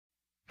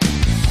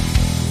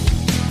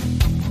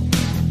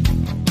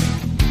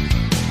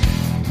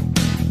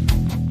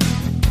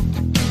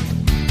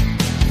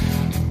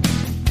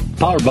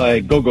Powered by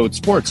Go-Goat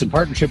Sports in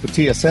partnership with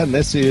TSN.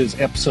 This is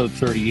episode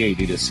 38.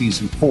 It is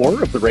season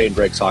 4 of the Ray and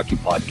Greg's Hockey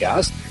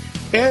Podcast,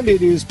 and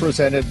it is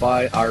presented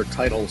by our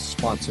title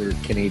sponsor,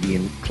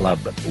 Canadian Club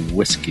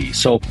Whiskey.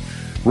 So,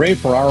 Ray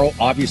Ferraro,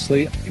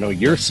 obviously,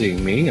 you're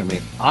seeing me.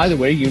 Either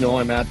way,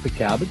 I'm at the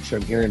Cabbage.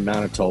 I'm here in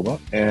Manitoba,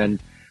 and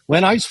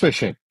went ice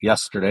fishing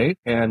yesterday,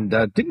 and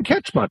didn't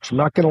catch much. I'm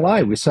not going to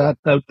lie. We sat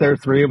out there,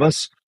 three of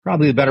us,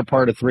 probably the better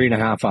part of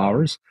 3.5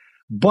 hours.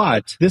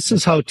 But this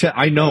is how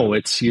I know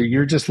it's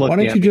you're just looking.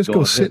 Why don't you just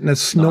go sit in a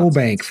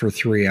snowbank for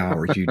 3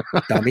 hours, you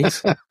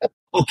dummies?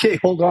 Okay,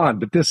 hold on.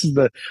 But this is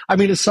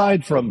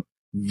aside from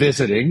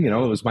visiting, it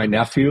was my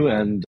nephew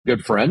and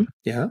good friend.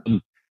 Yeah.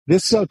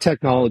 This is how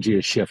technology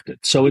has shifted.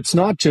 So it's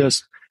not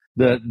just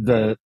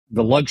the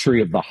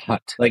luxury of the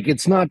hut. Like,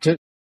 it's not just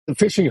the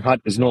fishing hut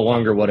is no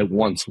longer what it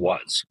once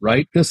was,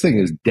 right? This thing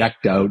is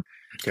decked out.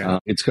 Okay.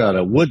 It's got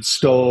a wood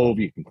stove.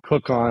 You can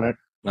cook on it.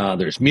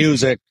 There's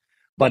music.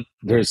 But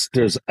there's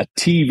a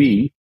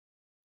TV,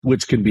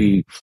 which can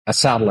be a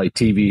satellite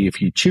TV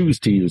if you choose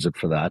to use it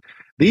for that.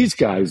 These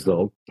guys,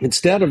 though,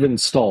 instead of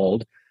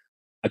installed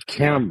a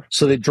camera,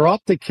 so they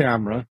drop the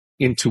camera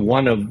into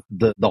one of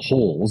the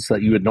holes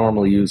that you would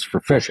normally use for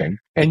fishing,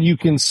 and you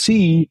can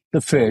see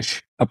the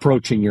fish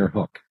approaching your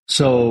hook.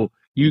 So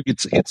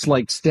it's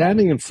like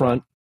standing in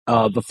front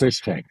of the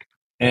fish tank,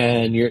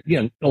 and you're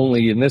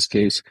only in this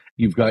case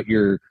you've got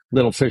your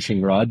little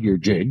fishing rod, your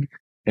jig,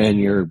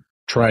 and you're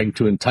trying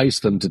to entice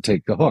them to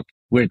take the hook,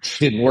 which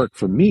didn't work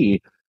for me,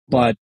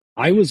 but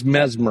I was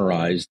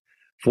mesmerized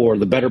for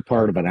the better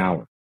part of an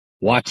hour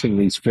watching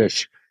these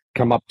fish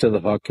come up to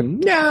the hook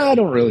and, I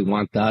don't really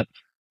want that,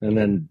 and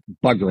then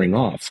buggering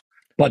off.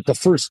 But the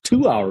first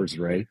 2 hours,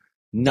 Ray,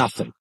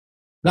 nothing.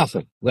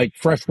 Like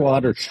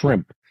freshwater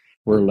shrimp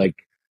were like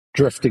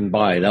drifting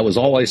by. That was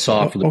all I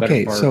saw for the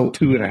better part of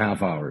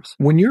 2.5 hours.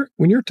 When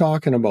you're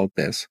talking about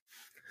this,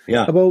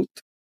 about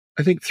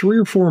I think 3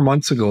 or 4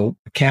 months ago,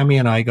 Cammie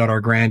and I got our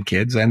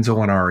grandkids,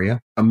 Enzo and Aria,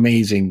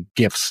 amazing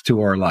gifts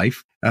to our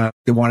life.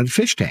 They wanted a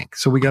fish tank,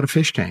 so we got a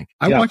fish tank.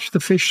 I watch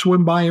the fish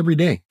swim by every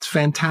day. It's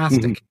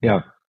fantastic. Mm-hmm.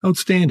 Yeah.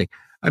 Outstanding.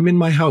 I'm in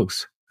my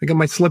house. I got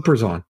my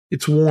slippers on.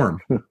 It's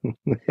warm.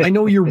 I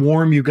know you're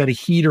warm. You got a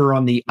heater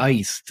on the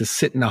ice to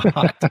sit in a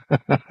hut.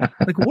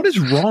 Like, what is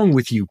wrong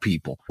with you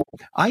people?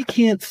 I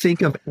can't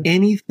think of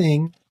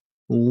anything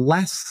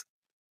less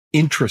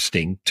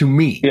interesting to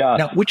me.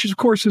 Now, which of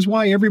course is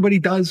why everybody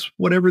does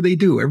whatever they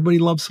do. Everybody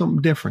loves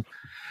something different.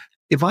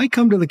 If I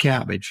come to the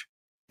Cabbage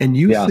and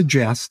you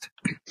suggest,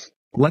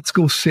 let's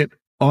go sit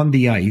on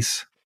the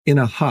ice in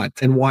a hut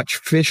and watch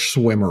fish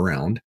swim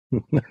around,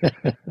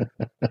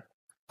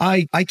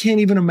 I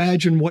can't even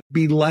imagine what'd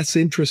be less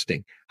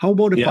interesting. How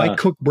about if I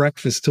cook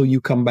breakfast till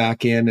you come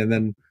back in and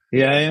then,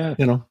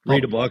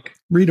 read a book.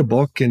 Read a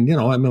book. And,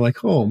 I'm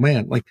like, oh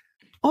man, like,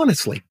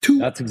 honestly,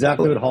 that's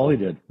exactly what Holly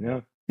did.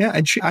 Yeah. Yeah,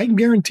 and I can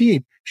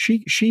guarantee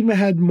she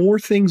had more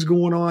things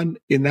going on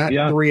in that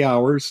 3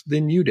 hours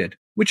than you did,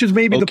 which is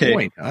maybe the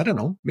point. I don't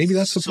know. Maybe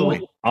that's the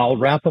point. I'll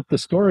wrap up the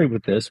story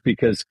with this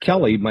because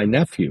Kelly, my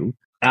nephew,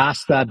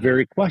 asked that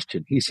very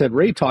question. He said,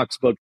 Ray talks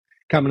about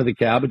coming to the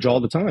Cabbage all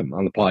the time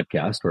on the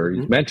podcast, or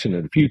he's mentioned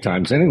it a few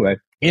times anyway.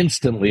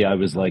 Instantly, I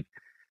was like,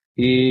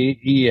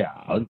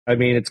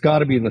 it's got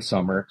to be in the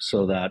summer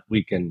so that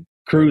we can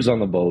cruise on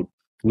the boat,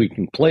 we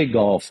can play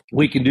golf,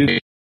 we can do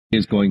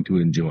is going to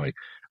enjoy.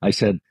 I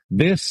said,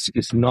 this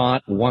is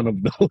not one of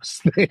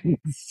those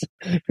things.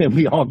 And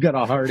we all got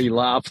a hearty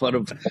laugh out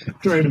of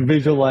trying to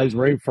visualize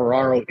Ray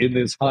Ferraro in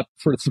this hut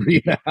for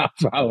 3.5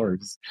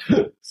 hours.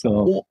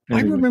 So I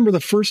remember the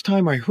first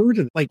time I heard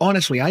it, like,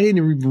 honestly, I didn't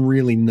even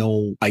really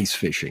know ice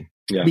fishing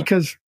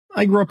because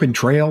I grew up in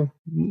trail.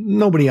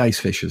 Nobody ice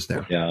fishes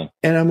there. Yeah.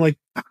 And I'm like,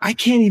 I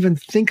can't even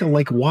think of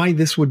like why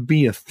this would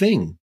be a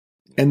thing.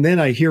 And then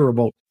I hear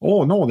about,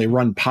 oh no, they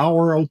run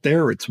power out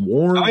there. It's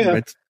warm. Oh, yeah.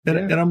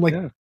 And I'm like,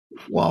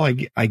 well,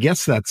 I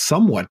guess that's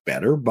somewhat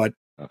better, but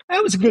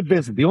that was a good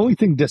visit. The only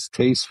thing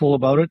distasteful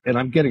about it, and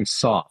I'm getting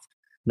soft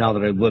now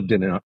that I've lived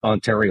in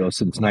Ontario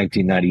since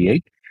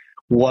 1998,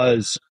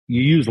 was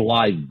you use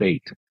live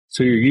bait.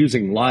 So you're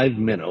using live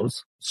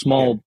minnows,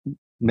 small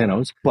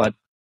minnows, but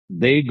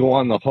they go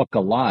on the hook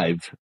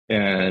alive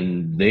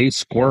and they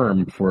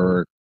squirm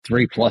for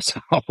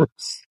 3+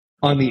 hours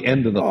on the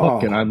end of the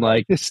hook. And I'm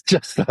like, this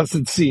just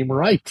doesn't seem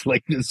right.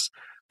 Like, this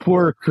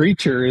poor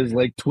creature is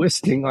like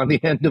twisting on the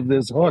end of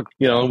this hook.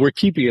 We're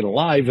keeping it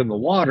alive in the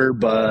water,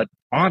 but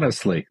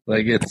honestly,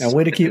 like, it's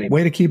way to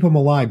keep him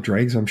alive,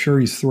 Dregs. I'm sure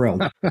he's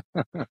thrilled.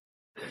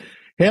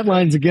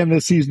 Headlines again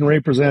this season,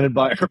 Ray, presented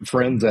by our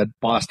friends at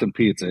Boston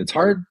Pizza. It's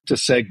hard to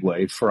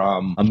segue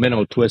from a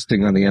minnow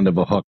twisting on the end of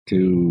a hook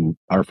to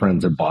our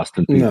friends at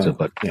Boston Pizza,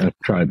 but I've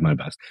tried my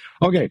best.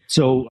 Okay,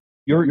 so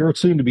you're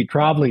soon to be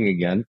traveling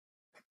again.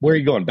 Where are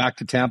you going? Back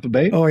to Tampa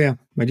Bay? Oh, yeah.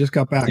 I just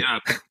got back. Yeah.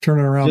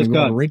 Turning around and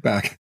going right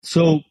back.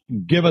 So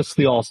give us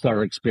the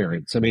all-star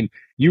experience.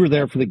 You were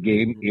there for the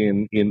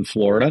game in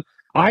Florida.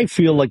 I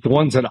feel like the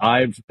ones that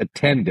I've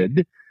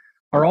attended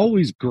are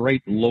always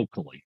great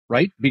locally,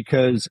 right?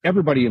 Because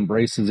everybody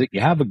embraces it.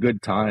 You have a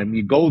good time.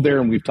 You go there,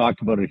 and we've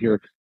talked about it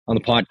here on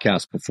the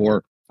podcast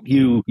before.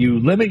 You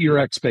limit your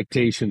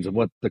expectations of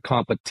what the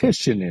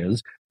competition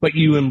is, but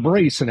you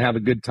embrace and have a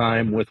good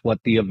time with what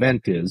the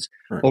event is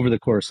over the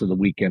course of the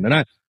weekend.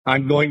 And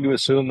I'm going to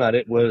assume that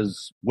it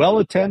was well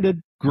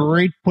attended,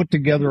 great put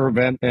together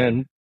event.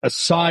 And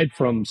aside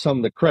from some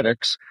of the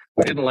critics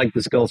who didn't like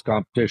the skills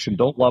competition,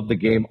 don't love the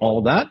game,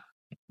 all that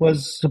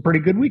was a pretty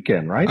good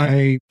weekend, right?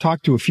 I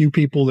talked to a few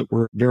people that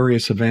were at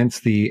various events.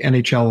 The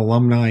NHL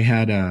alumni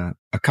had a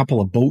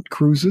couple of boat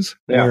cruises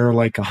where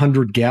like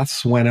 100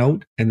 guests went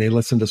out and they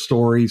listened to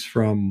stories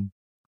from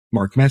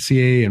Mark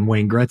Messier and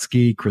Wayne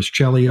Gretzky, Chris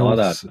Chelios. All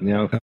that,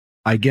 yeah.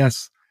 I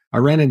guess I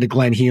ran into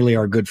Glenn Healy,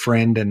 our good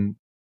friend and,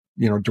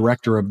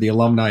 director of the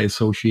Alumni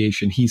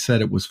Association. He said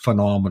it was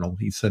phenomenal.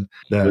 He said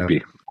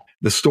the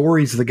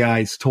stories the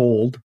guys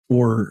told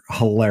were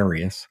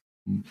hilarious.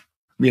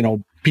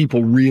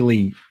 People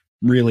really,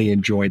 really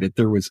enjoyed it.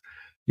 There was,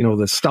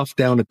 the stuff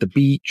down at the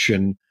beach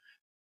and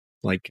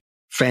like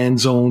fan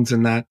zones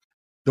and that.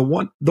 The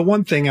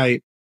one thing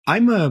I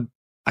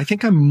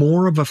think I'm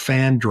more of a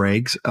fan,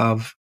 Dregs,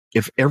 of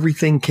if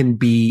everything can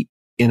be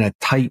in a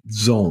tight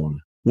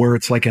zone where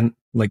it's like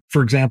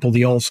for example,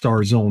 the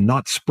All-Star zone,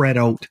 not spread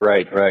out.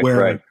 Right.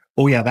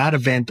 Oh yeah, that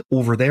event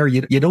over there,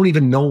 you don't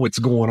even know what's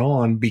going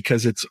on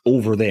because it's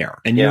over there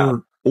and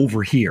you're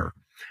over here.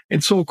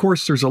 And so, of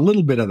course, there's a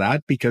little bit of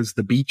that because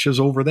the beach is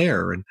over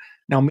there. And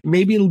now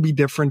maybe it'll be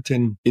different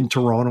in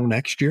Toronto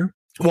next year.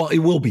 Well, it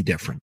will be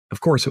different. Of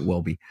course it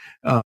will be.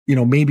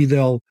 Maybe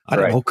they'll, I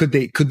don't know, could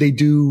they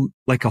do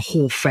like a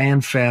whole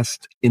fan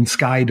fest in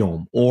Sky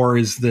Dome, or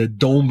is the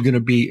dome going to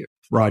be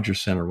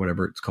Rogers Center,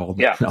 whatever it's called?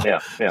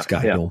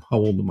 Sky Dome. How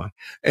old am I?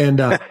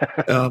 And,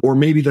 or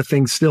maybe the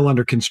thing's still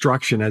under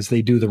construction as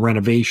they do the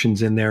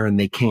renovations in there and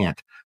they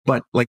can't.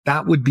 But like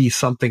that would be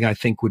something I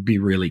think would be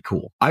really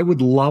cool. I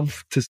would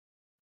love to,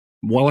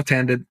 well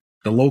attended.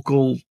 The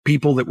local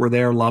people that were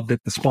there loved it.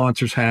 The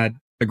sponsors had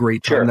a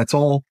great time. Sure. That's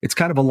all. It's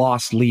kind of a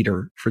lost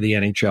leader for the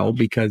NHL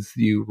because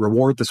you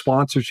reward the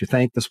sponsors, you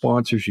thank the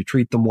sponsors, you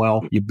treat them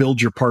well, you build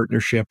your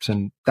partnerships.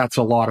 And that's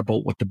a lot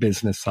about what the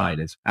business side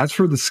is. As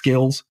for the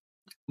skills,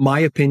 my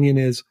opinion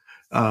is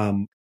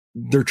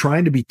they're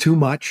trying to be too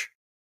much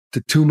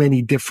to too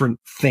many different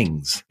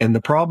things. And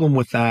the problem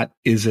with that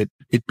is it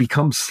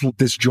becomes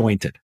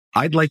disjointed.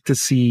 I'd like to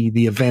see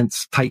the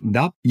events tightened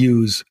up,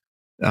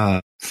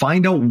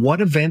 find out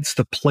what events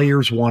the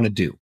players want to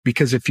do.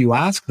 Because if you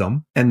ask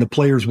them and the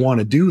players want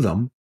to do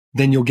them,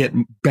 then you'll get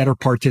better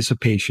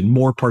participation,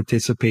 more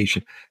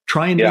participation.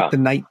 Try and make the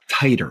night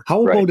tighter.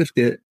 How about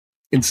if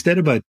instead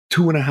of a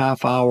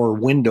 2.5 hour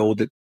window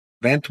that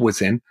event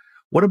was in,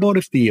 what about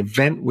if the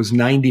event was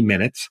 90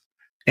 minutes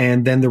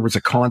and then there was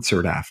a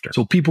concert after?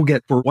 So people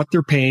get, for what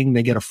they're paying,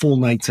 they get a full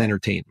night's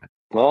entertainment.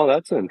 Well,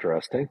 that's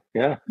interesting.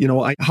 Yeah.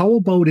 How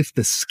about if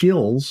the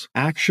skills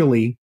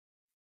actually,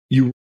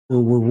 you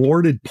were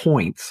rewarded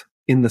points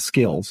in the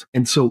skills.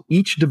 And so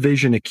each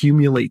division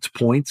accumulates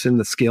points in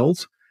the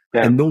skills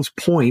and those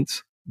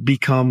points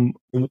become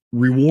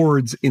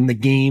rewards in the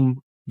game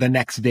the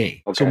next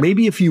day. Okay. So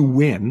maybe if you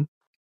win,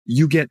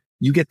 you get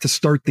to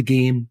start the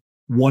game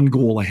 1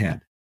 goal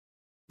ahead.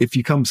 If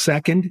you come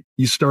second,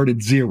 you start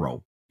at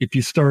 0. If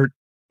you start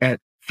at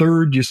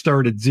third, you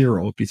start at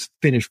 0. If you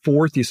finish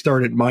fourth, you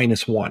start at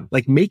 -1.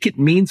 Like, make it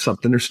mean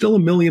something. There's still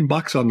 $1 million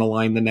on the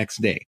line the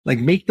next day. Like,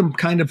 make them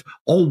kind of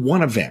all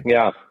one event.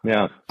 Yeah.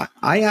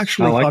 I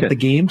actually thought the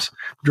games,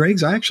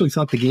 Dregs, I actually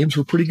thought the games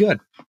were pretty good.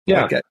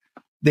 Yeah. Like,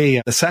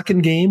 the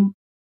second game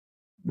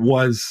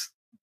was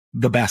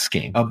the best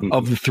game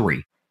of the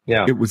 3.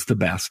 Yeah. It was the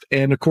best.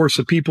 And of course,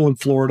 the people in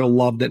Florida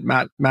loved it.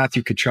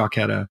 Matthew Tkachuk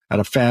had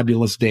a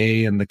fabulous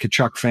day, and the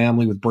Tkachuk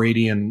family with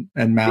Brady and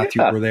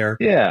Matthew were there.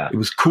 Yeah. It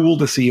was cool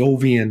to see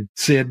Ovi and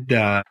Sid,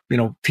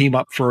 team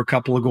up for a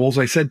couple of goals.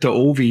 I said to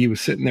Ovi, he was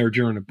sitting there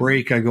during a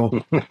break. I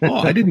go, "Oh,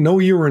 I didn't know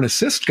you were an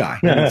assist guy."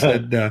 And he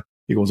said,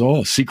 he goes,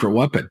 "Oh, secret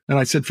weapon." And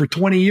I said, "For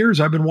 20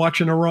 years, I've been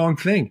watching the wrong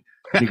thing."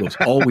 And he goes,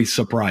 always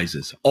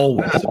surprises.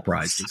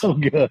 So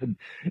good.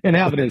 And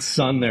having his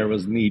son there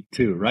was neat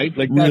too, right?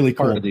 Like, that's really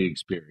part of the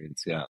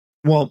experience. Yeah.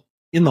 Well,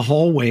 in the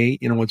hallway,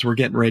 as we're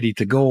getting ready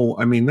to go,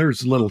 I mean,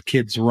 there's little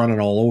kids running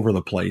all over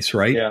the place,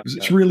 right? Yeah.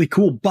 It's really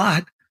cool,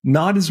 but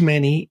not as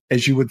many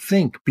as you would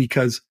think,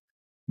 because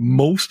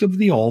most of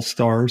the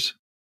All-Stars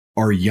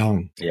are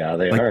young. Yeah,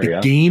 they are.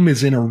 The game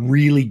is in a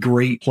really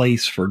great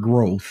place for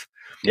growth.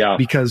 Yeah.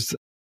 Because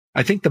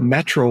I think the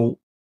Metro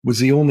was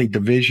the only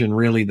division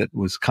really that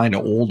was kind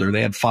of older.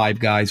 They had 5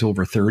 guys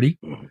over 30.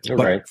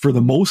 But for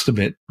the most of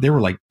it, they were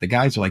like, the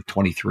guys are like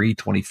 23,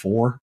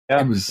 24.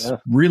 Yeah, it was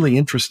really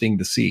interesting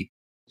to see.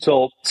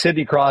 So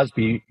Sidney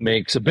Crosby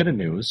makes a bit of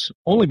news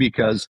only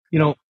because,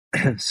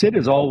 Sid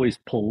is always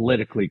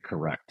politically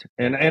correct.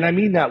 And I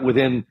mean that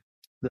within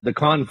the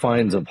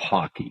confines of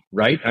hockey,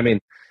 right? I mean,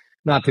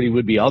 not that he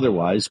would be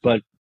otherwise, but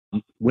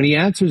when he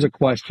answers a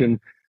question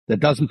that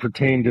doesn't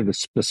pertain to the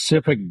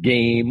specific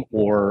game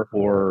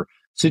or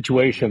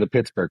situation of the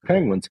Pittsburgh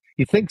Penguins,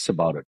 he thinks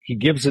about it. He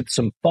gives it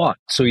some thought.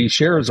 So he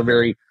shares a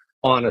very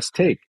honest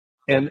take.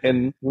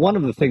 And one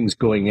of the things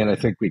going in, I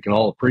think we can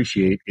all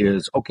appreciate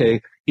is,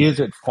 okay, is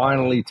it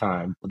finally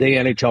time the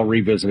NHL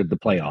revisited the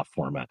playoff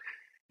format?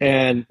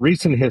 And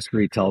recent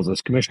history tells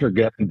us Commissioner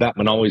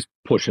Bettman always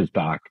pushes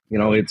back.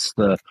 It's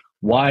the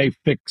why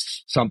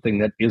fix something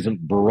that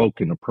isn't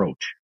broken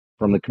approach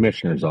from the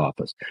commissioner's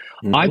office.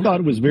 Mm-hmm. I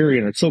thought it was very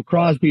interesting. So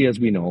Crosby, as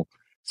we know,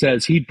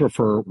 says he'd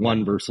prefer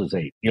 1 versus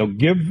 8.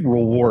 Give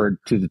reward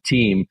to the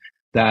team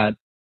that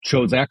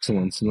shows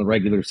excellence in the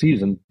regular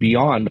season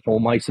beyond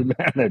home ice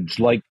advantage.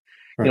 Right.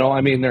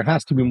 There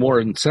has to be more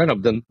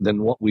incentive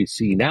than what we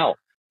see now.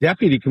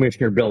 Deputy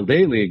Commissioner Bill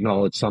Daley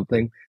acknowledged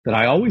something that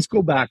I always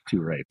go back to,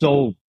 right?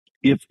 So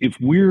if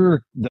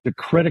we're the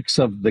critics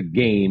of the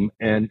game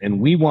and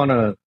we want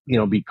to,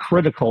 be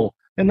critical,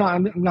 and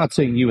I'm not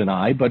saying you and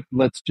I, but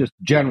let's just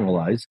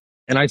generalize.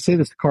 And I say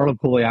this to Carlo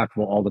Poliakovo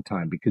all the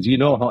time because you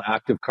know how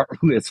active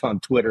Carlo is on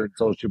Twitter and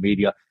social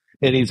media.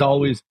 And he's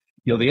always,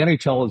 the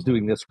NHL is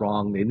doing this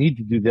wrong. They need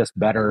to do this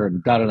better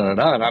and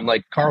da-da-da-da. And I'm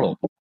like, Carlo,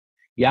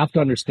 you have to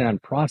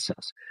understand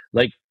process.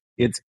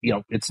 It's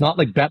not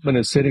like Bettman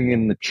is sitting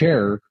in the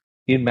chair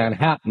in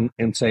Manhattan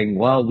and saying,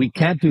 well, we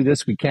can't do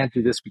this, we can't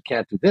do this, we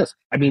can't do this.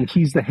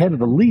 He's the head of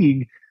the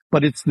league,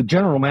 but it's the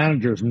general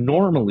managers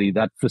normally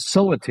that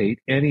facilitate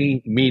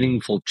any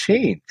meaningful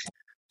change.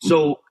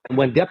 So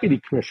when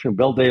Deputy Commissioner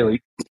Bill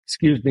Daley,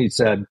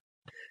 said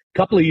a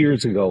couple of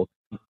years ago,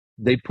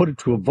 they put it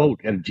to a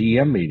vote at a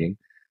GM meeting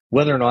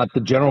whether or not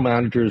the general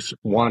managers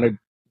wanted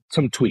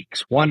some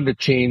tweaks, wanted to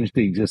change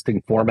the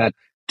existing format.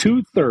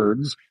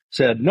 2/3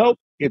 said, nope,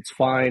 it's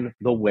fine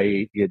the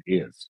way it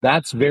is.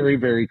 That's very,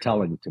 very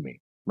telling to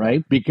me,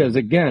 right? Because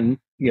again,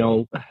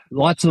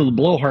 lots of the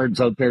blowhards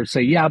out there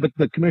say, yeah, but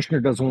the commissioner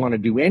doesn't want to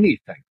do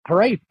anything. All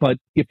right, but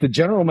if the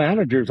general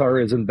managers are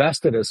as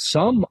invested as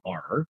some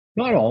are,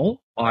 not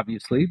all,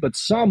 obviously, but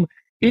some,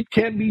 it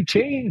can be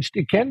changed.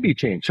 It can be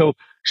changed. So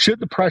should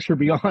the pressure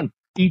be on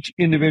each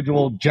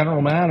individual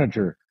general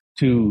manager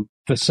to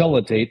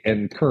facilitate and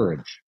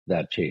encourage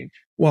that change?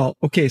 Well,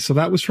 okay, so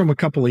that was from a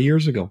couple of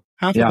years ago.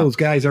 Half of those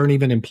guys aren't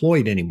even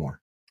employed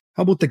anymore.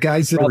 How about the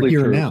guys that probably are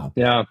here true. now?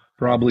 Yeah,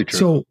 probably true.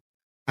 So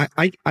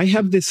I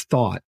have this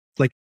thought,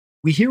 like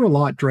we hear a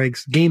lot,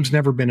 Dregs, game's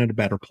never been in a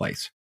better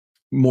place.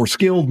 More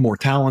skilled, more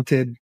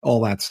talented,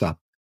 all that stuff.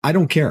 I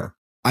don't care.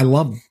 I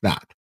love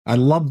that. I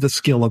love the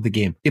skill of the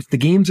game. If the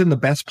game's in the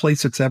best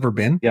place it's ever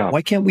been,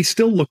 why can't we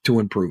still look to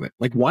improve it?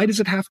 Like, why does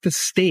it have to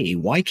stay?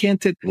 Why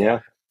can't it?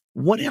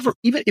 Whatever,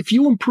 even if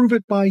you improve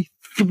it by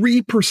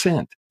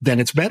 3%, then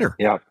it's better.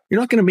 Yeah. You're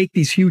not going to make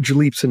these huge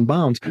leaps and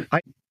bounds.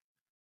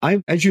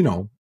 I, as you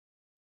know,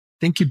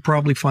 think you'd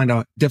probably find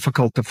it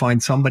difficult to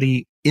find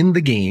somebody in the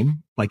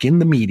game, like in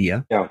the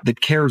media, that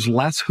cares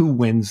less who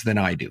wins than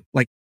I do.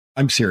 Like,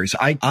 I'm serious.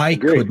 I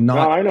could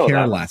not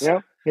care less.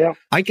 Yeah.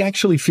 I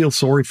actually feel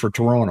sorry for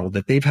Toronto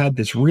that they've had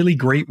this really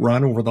great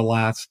run over the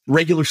last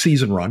regular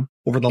season run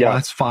over the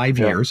last 5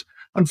 years.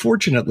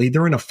 Unfortunately,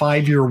 they're in a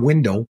 5-year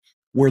window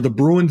where the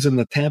Bruins and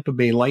the Tampa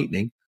Bay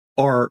Lightning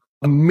are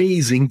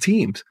amazing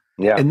teams.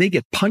 Yeah. And they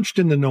get punched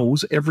in the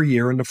nose every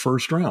year in the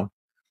first round.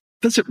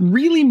 Does it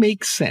really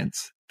make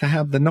sense to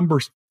have the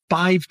number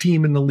 5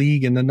 team in the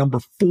league and the number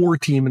 4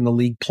 team in the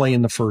league play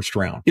in the first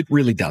round? It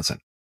really doesn't.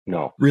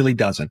 No. Really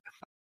doesn't.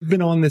 I've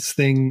been on this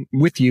thing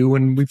with you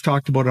and we've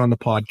talked about it on the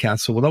podcast.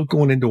 So without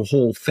going into a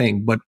whole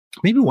thing, but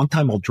maybe one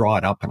time I'll draw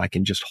it up and I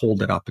can just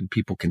hold it up and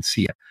people can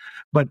see it.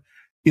 But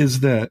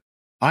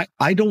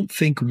I don't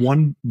think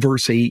 1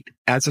 versus 8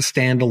 as a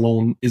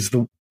standalone is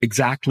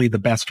exactly the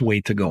best way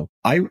to go.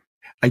 I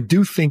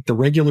do think the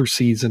regular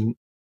season,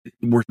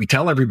 where we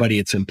tell everybody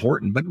it's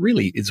important, but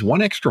really, is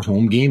 1 extra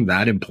home game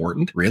that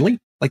important? Really?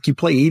 Like you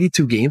play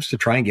 82 games to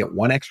try and get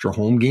 1 extra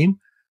home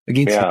game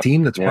against a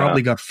team that's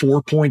probably got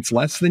 4 points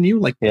less than you?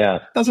 Like,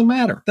 doesn't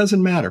matter.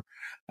 Doesn't matter.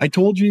 I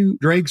told you,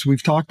 Dregs,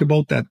 we've talked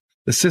about that.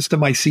 The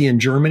system I see in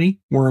Germany,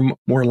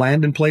 where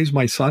Landon plays,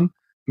 my son,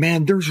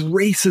 man, there's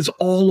races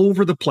all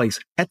over the place.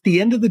 At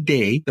the end of the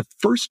day, the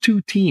first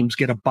 2 teams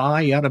get a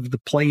bye out of the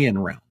play-in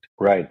round.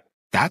 Right.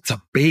 That's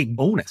a big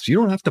bonus. You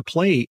don't have to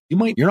play.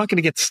 You're not going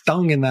to get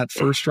stung in that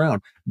first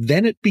round.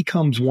 Then it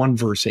becomes 1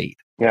 versus 8.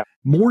 Yeah.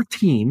 More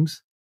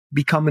teams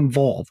become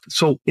involved.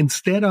 So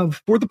instead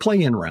of, for the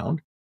play-in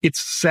round, it's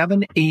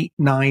 7, 8,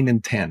 9,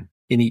 and 10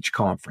 in each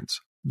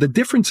conference. The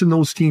difference in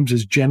those teams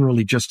is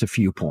generally just a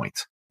few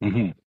points.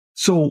 Mm-hmm.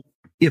 So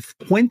if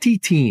 20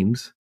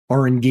 teams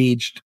are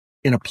engaged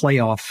in a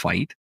playoff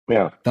fight,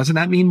 doesn't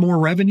that mean more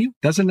revenue?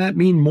 Doesn't that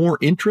mean more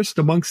interest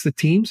amongst the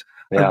teams?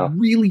 I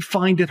really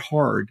find it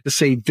hard to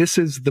say this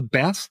is the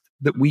best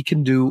that we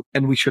can do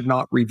and we should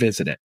not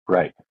revisit it.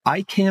 Right.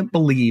 I can't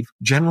believe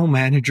general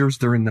managers,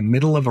 they're in the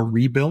middle of a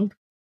rebuild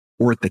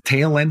or at the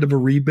tail end of a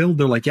rebuild.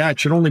 They're like, it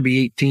should only be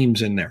 8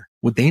 teams in there.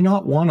 Would they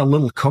not want a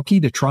little cookie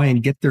to try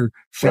and get their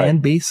fan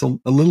base a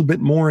little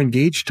bit more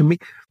engaged? To me,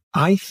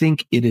 I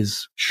think it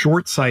is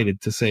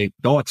short-sighted to say,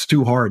 it's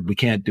too hard. We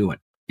can't do it.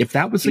 If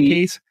that was the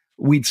case,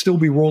 we'd still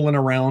be rolling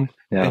around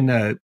in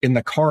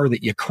the car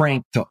that you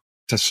cranked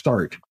to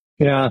start.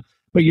 Yeah,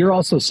 but you're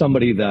also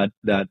somebody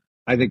that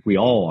I think we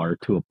all are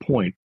to a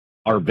point,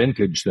 our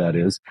vintage that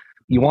is,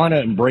 you want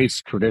to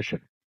embrace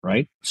tradition,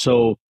 right?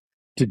 So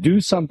to do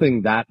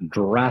something that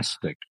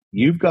drastic,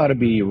 you've got to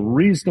be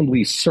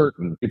reasonably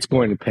certain it's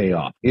going to pay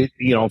off.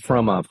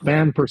 From a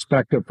fan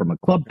perspective, from a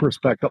club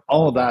perspective,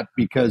 all of that,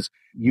 because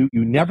you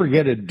never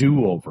get a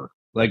do-over.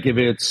 Like if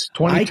it's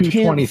 22, I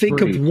can't 23.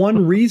 think of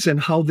one reason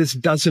how this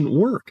doesn't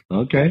work.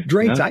 Okay.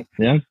 Drains,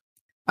 yeah.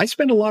 I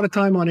spend a lot of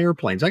time on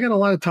airplanes. I got a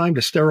lot of time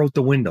to stare out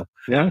the window.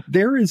 Yeah.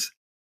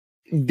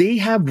 They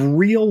have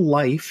real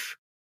life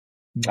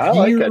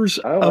years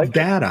of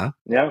data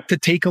to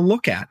take a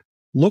look at.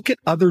 Look at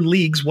other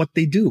leagues, what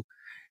they do.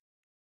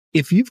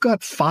 If you've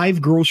got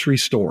 5 grocery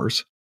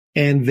stores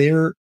and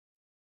their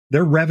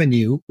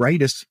revenue,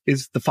 right, is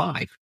the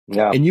 5.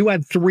 Yeah. And you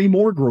add 3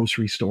 more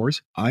grocery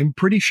stores, I'm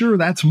pretty sure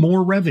that's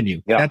more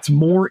revenue. Yeah. That's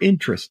more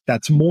interest.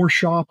 That's more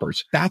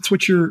shoppers. That's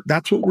what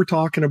we're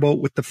talking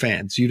about with the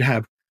fans. You'd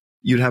have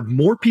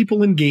more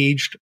people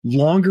engaged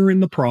longer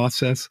in the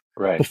process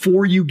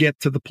before you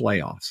get to the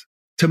playoffs.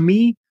 To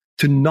me,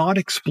 to not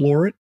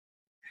explore it,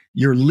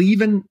 you're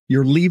leaving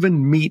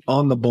meat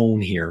on the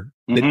bone here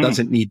that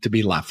doesn't need to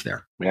be left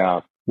there.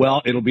 Yeah.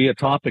 Well, it'll be a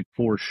topic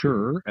for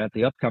sure at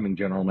the upcoming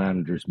general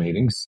managers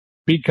meetings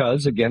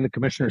because, again, the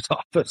commissioner's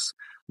office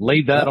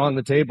laid that on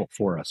the table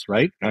for us,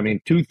 right? I mean,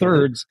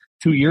 2/3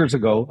 2 years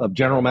ago of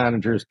general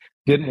managers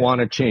didn't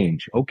want to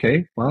change.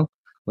 Okay, well,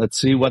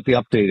 let's see what the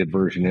updated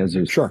version is.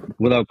 Sure.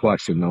 Without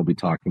question, they'll be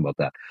talking about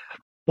that.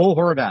 Bo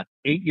Horvat,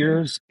 8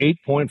 years,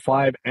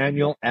 8.5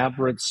 annual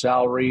average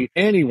salary.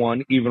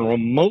 Anyone even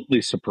remotely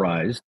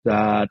surprised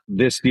that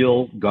this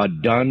deal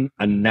got done,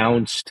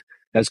 announced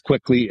as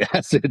quickly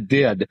as it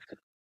did?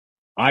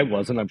 I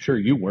wasn't. I'm sure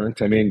you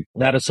weren't. I mean,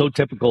 that is so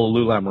typical of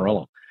Lou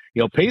Lamoriello.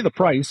 Pay the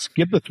price,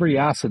 give the 3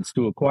 assets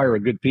to acquire a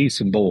good piece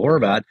in Bo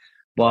Horvat,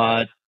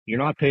 but you're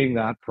not paying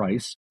that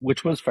price,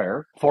 which was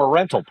fair, for a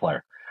rental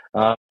player.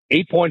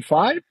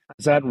 8.5?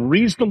 Is that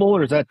reasonable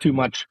or is that too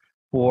much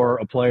for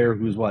a player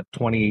who's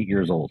 28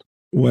 years old?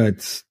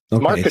 What's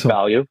market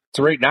value?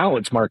 So right now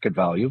it's market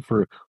value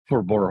for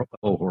Bo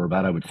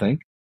Horvat, I would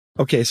think.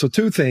 Okay, so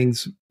 2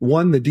 things.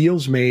 One, the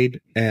deal's made,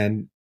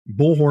 and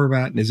Bo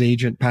Horvat and his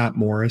agent Pat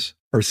Morris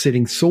are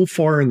sitting so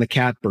far in the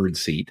catbird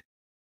seat.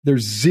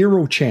 There's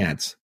 0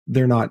 chance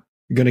they're not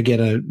going to get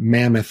a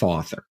mammoth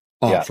offer.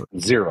 Yeah,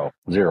 zero.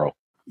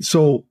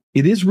 So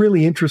it is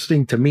really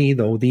interesting to me,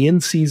 though, the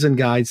in-season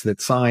guys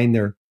that sign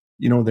they're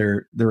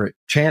a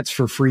chance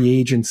for free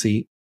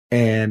agency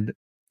and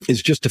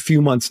is just a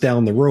few months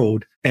down the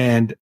road.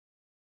 And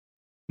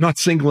not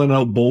singling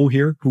out Bo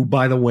here, who,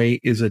 by the way,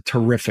 is a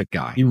terrific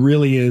guy. He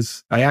really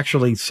is. I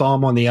actually saw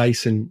him on the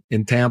ice in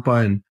Tampa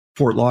and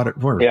Fort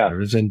Lauderdale. It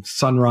was in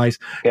Sunrise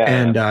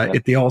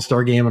at the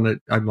All-Star game. And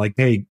I'm like,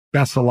 hey,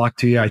 best of luck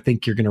to you. I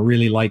think you're going to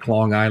really like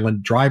Long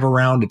Island. Drive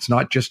around. It's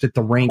not just at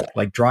the rink.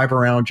 Like, drive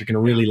around. You're going to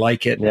really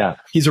like it. Yeah.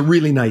 He's a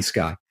really nice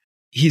guy.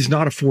 He's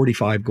not a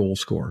 45 goal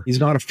scorer.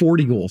 He's not a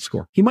 40 goal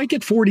scorer. He might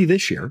get 40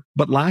 this year,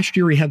 but last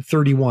year he had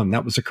 31.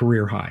 That was a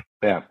career high.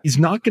 Yeah. He's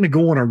not going to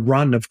go on a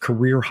run of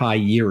career high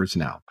years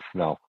now.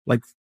 No. Like,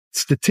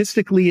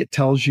 statistically, it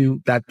tells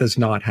you that does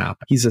not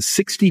happen. He's a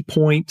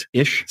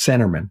 60-point-ish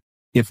centerman.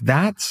 If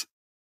that's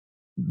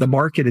the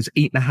market is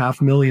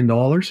 $8.5 million.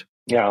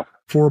 Yeah.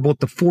 For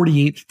about the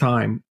 48th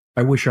time,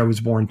 I wish I was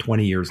born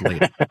 20 years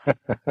later.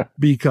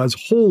 Because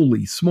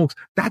holy smokes,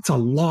 that's a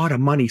lot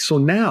of money. So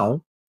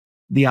now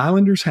the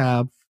Islanders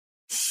have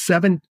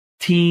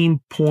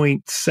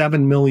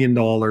 $17.7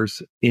 million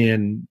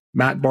in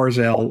Matt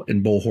Barzal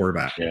and Bo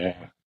Horvat.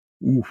 Yeah.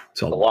 Ooh,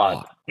 it's a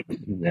lot.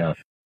 Yeah.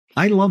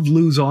 I love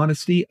Lou's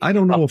honesty. I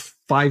don't know if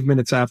 5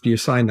 minutes after you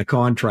sign the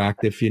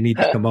contract, if you need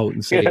to come out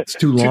and say it's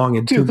too long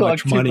and too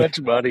much money. Too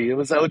much money. It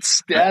was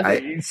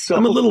outstanding.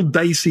 I'm a little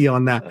dicey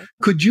on that.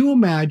 Could you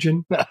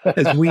imagine,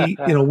 as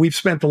we've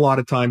spent a lot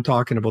of time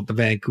talking about the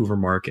Vancouver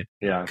market.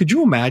 Yeah. Could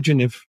you imagine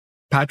if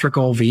Patrick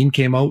Allvin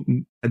came out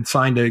and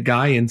signed a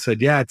guy and said,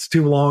 yeah, it's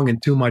too long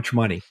and too much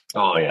money?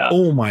 Oh, yeah.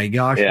 Oh, my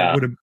gosh. Yeah.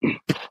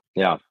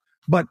 Yeah.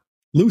 But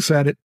Lou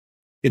said it.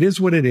 It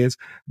is what it is.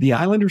 The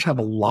Islanders have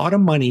a lot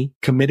of money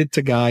committed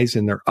to guys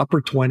in their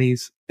upper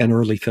 20s and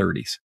early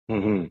 30s.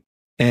 Mm-hmm.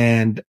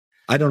 And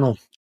I don't know.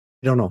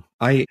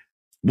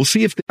 We'll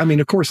see if,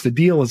 of course, the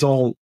deal is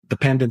all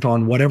dependent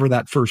on whatever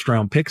that first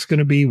round pick's going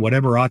to be,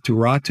 whatever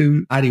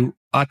Aatu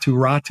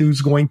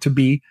Ratu's going to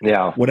be,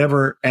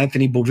 whatever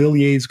Anthony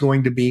Beauvillier is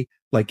going to be,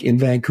 like in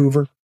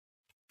Vancouver.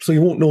 So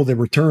you won't know the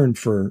return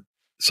for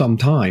some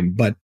time,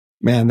 but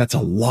man, that's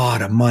a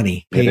lot of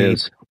money paid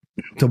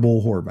to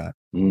Bo Horvat.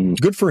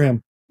 Good for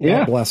him.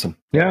 Yeah. God bless him.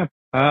 Yeah.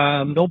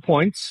 No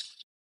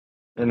points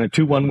and a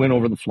 2-1 win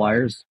over the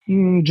Flyers.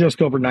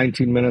 Just over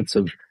 19 minutes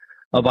of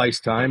ice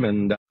time.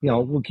 And,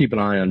 we'll keep an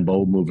eye on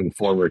Bo moving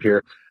forward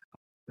here.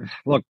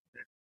 Look,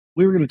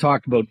 we were going to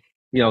talk about,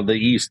 the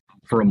East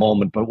for a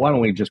moment, but why don't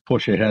we just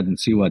push ahead and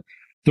see what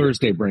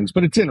Thursday brings?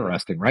 But it's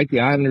interesting, right? The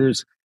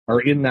Islanders are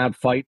in that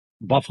fight.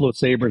 Buffalo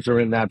Sabres are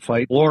in that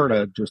fight.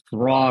 Florida just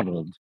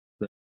throttled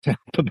the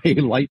Tampa Bay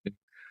Lightning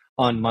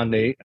on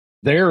Monday.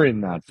 They're in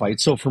that fight.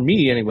 So for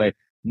me, anyway,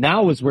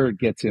 now is where it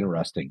gets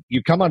interesting.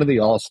 You come out of the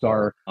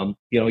All-Star,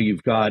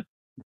 you've got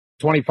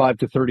 25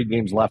 to 30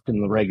 games left in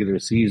the regular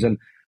season.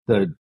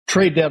 The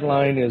trade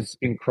deadline is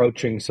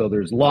encroaching, so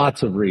there's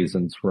lots of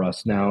reasons for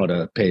us now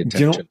to pay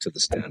attention to the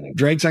standings.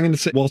 Dregs, I'm going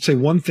to say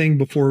one thing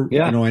before,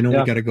 I know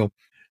we got to go.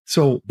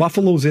 So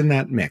Buffalo's in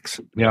that mix.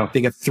 Yeah.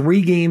 They got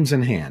 3 games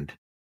in hand.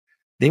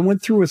 They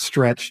went through a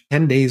stretch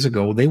 10 days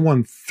ago. They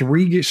won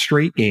 3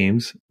 straight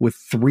games with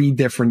 3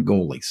 different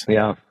goalies.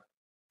 Yeah.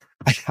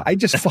 I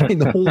just find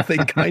the whole thing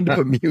kind of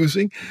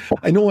amusing.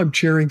 I know I am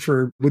cheering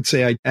for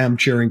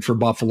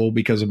Buffalo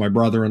because of my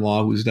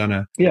brother-in-law who's done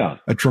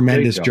a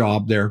tremendous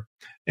job there.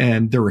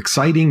 And they're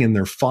exciting and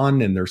they're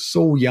fun and they're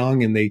so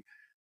young and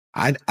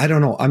I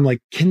don't know. I'm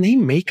like, can they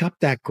make up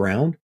that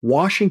ground?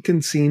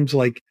 Washington seems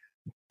like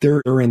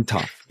they're in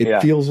tough.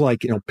 It feels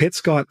like, Pitt's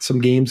got some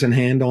games in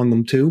hand on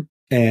them too.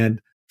 And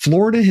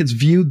Florida has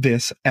viewed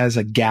this as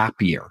a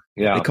gap year.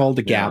 Yeah. They call it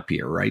a gap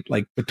year, right?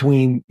 Like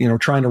between,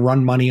 trying to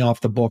run money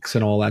off the books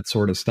and all that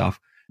sort of stuff.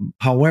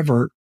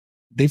 However,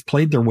 they've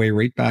played their way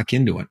right back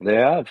into it. They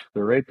have.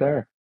 They're right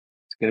there.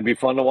 It's going to be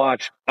fun to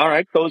watch. All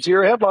right. Those are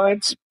your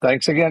headlines.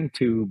 Thanks again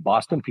to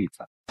Boston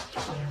Pizza.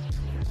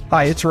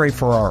 Hi, it's Ray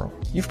Ferraro.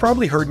 You've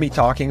probably heard me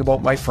talking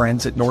about my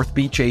friends at North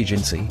Beach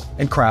Agency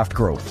and Craft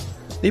Growth.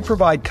 They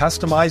provide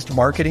customized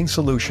marketing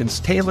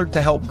solutions tailored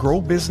to help grow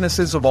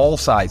businesses of all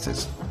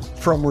sizes.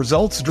 From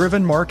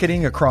results-driven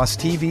marketing across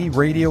TV,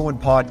 radio, and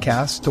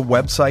podcasts to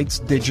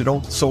websites,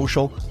 digital,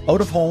 social,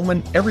 out-of-home,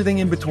 and everything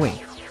in between.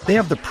 They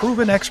have the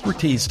proven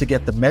expertise to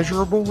get the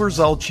measurable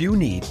results you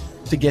need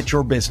to get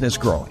your business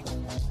growing.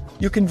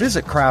 You can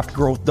visit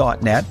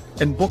craftgrowth.net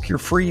and book your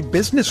free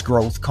business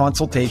growth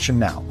consultation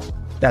now.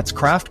 That's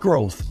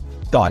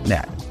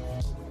craftgrowth.net.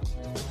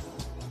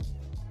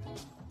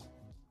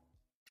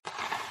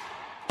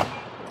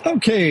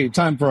 Okay,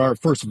 time for our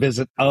first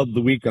visit of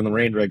the week on the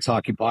Rain Dregs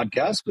Hockey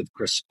Podcast with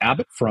Chris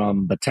Abbott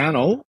from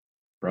Betano.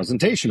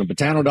 Presentation of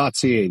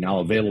Betano.ca, now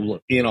available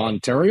in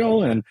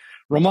Ontario. And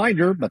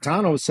reminder,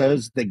 Betano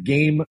says the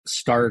game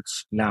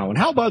starts now. And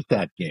how about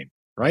that game,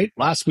 right?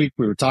 Last week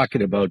we were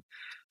talking about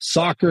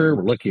soccer.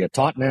 We're looking at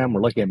Tottenham.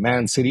 We're looking at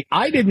Man City.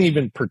 I didn't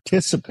even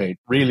participate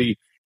really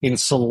in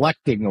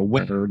selecting a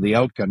winner, the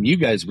outcome. You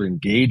guys were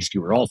engaged.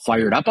 You were all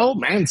fired up. Oh,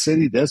 Man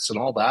City, this and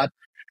all that.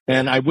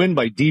 And I win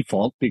by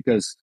default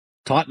because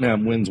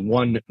Tottenham wins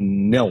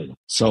 1-0.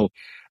 So,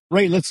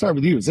 Ray, let's start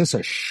with you. Is this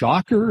a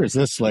shocker? Is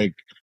this like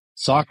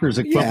soccer's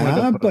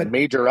equivalent of a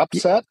major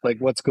upset? Like,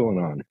 what's going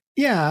on?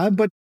 Yeah,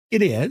 but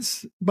it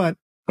is. But,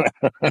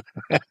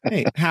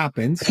 hey, it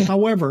happens.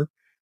 However,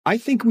 I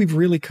think we've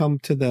really come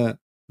to the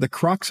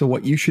crux of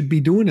what you should be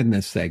doing in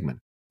this segment.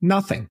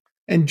 Nothing.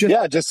 And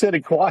just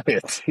sitting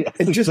quiet. Yes,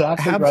 and just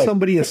have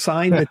somebody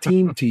assign the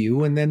team to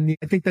you, and then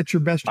I think that's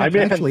your best chance.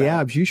 Actually,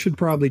 Abs, you should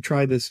probably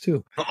try this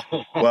too.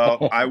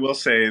 Well, I will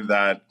say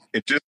that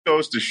it just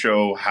goes to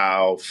show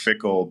how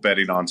fickle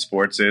betting on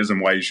sports is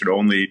and why you should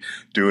only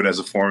do it as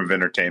a form of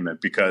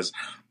entertainment, because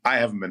I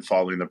haven't been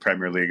following the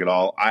Premier League at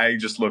all. I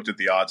just looked at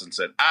the odds and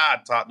said,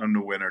 Tottenham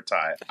to win or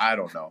tie. I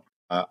don't know.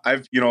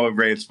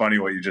 Ray, it's funny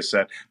what you just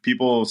said.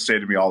 People say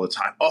to me all the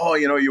time, oh,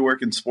 you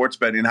work in sports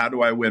betting. How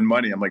do I win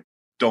money? I'm like,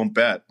 don't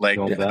bet.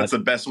 That's the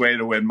best way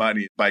to win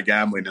money by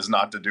gambling is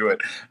not to do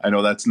it. I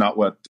know that's not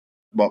what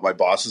my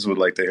bosses would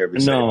like to hear me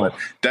say, but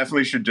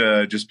definitely should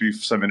just be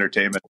some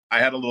entertainment. I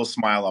had a little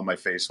smile on my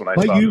face when I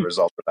saw the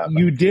result of that.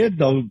 You did,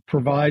 though,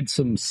 provide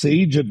some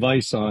sage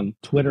advice on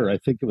Twitter. I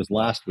think it was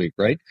last week,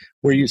 right?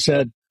 Where you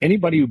said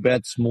anybody who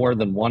bets more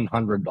than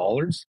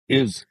 $100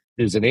 is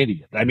an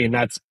idiot. I mean,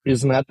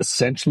 isn't that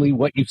essentially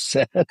what you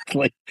said?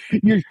 Like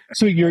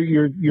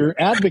you're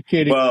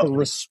advocating for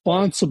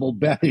responsible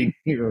betting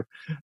here,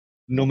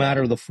 no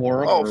matter the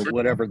forum or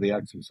whatever the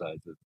exercise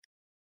is.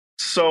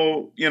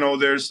 So,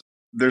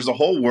 there's a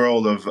whole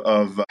world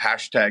of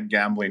hashtag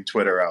gambling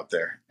Twitter out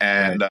there.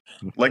 And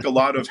like a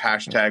lot of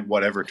hashtag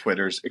whatever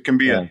Twitters, it can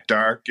be a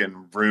dark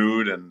and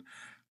rude and,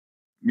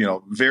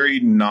 very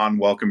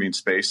non-welcoming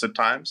space at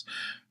times.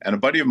 And a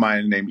buddy of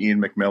mine named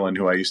Ian McMillan,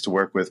 who I used to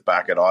work with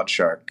back at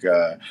Oddshark,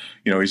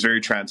 he's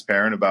very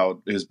transparent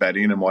about his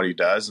betting and what he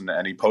does.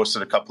 And he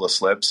posted a couple of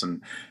slips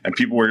and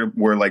people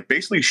were like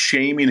basically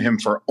shaming him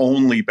for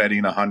only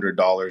betting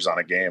 $100 on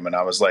a game. And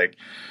I was like,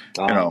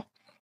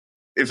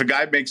 if a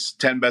guy makes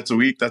 10 bets a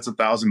week, that's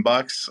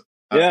 $1,000.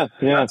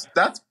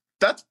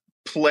 That's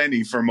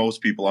plenty for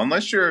most people.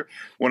 Unless you're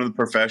one of the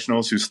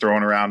professionals who's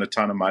throwing around a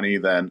ton of money,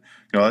 then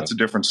that's a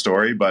different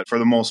story. But for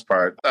the most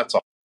part, that's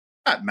all.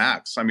 At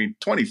max,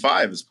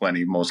 25 is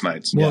plenty most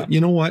nights. Well, you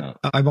know what?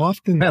 I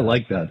like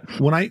that.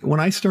 When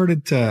I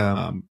started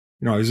to,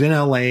 I was in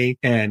LA,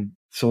 and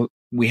so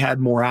we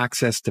had more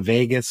access to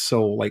Vegas.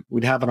 So like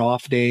we'd have an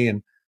off day,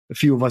 and a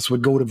few of us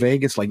would go to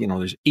Vegas. Like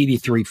there's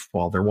 83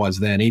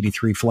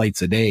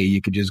 flights a day.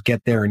 You could just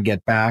get there and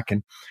get back,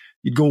 and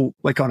you'd go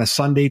like on a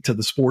Sunday to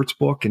the sports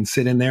book and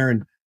sit in there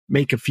and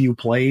make a few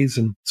plays.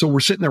 And so we're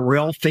sitting there, we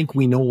all think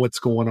we know what's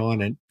going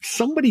on. And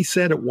somebody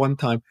said at one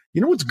time,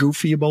 what's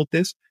goofy about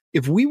this?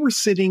 If we were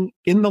sitting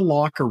in the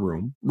locker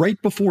room right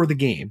before the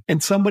game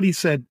and somebody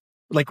said,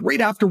 like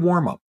right after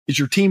warm up, is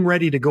your team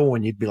ready to go?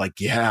 And you'd be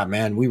like, yeah,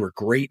 man, we were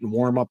great and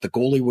warm up. The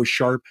goalie was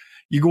sharp.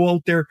 You go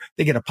out there,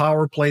 they get a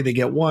power play, they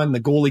get one, the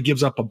goalie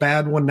gives up a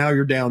bad one. Now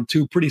you're down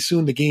 2. Pretty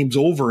soon the game's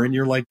over and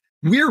you're like,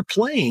 we're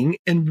playing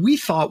and we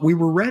thought we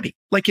were ready.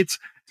 Like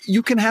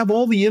you can have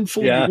all the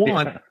info you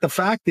want. Yeah. The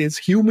fact is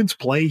humans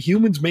play,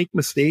 humans make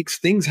mistakes,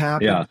 things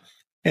happen. Yeah.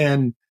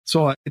 And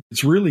so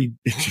it's really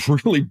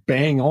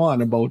bang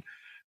on about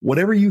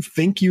whatever you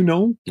think you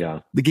know.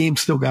 Yeah. The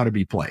game's still got to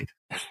be played.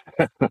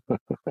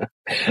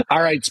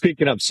 All right.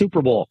 Speaking of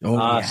Super Bowl,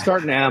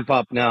 starting to amp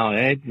up now,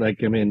 eh?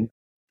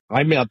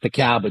 I'm at the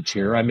Cabbage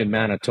here. I'm in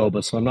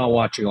Manitoba, so I'm not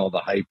watching all the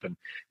hype, and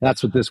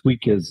that's what this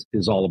week is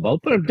all about.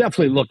 But I'm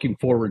definitely looking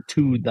forward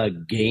to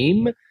the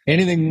game.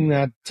 Anything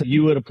that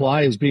you would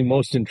apply as being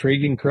most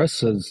intriguing,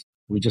 Chris, as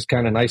we just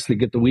kind of nicely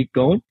get the week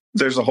going?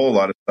 There's a whole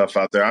lot of stuff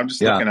out there. I'm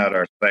just looking at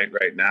our site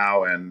right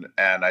now, and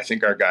I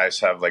think our guys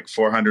have like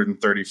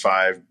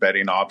 435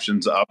 betting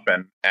options up,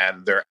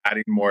 and they're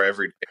adding more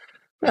every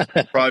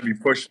day. Probably be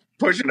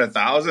pushing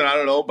 1,000. I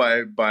don't know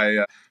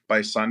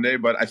by Sunday,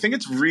 but I think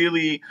it's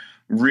really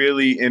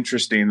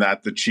interesting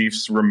that the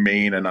Chiefs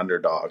remain an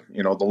underdog.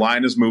 You know, the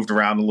line has moved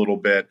around a little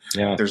bit.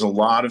 Yeah. There's a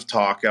lot of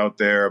talk out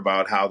there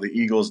about how the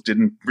Eagles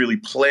didn't really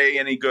play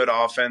any good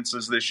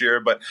offenses this year.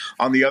 But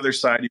on the other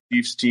side, the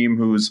Chiefs team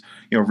whose,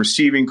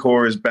 receiving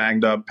core is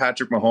banged up.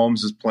 Patrick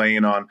Mahomes is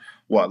playing on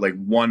like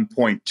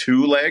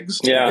 1.2 legs.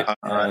 Yeah.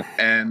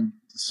 And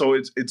so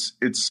it's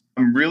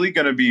I'm really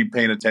going to be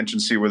paying attention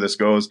to see where this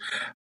goes.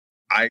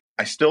 I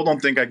still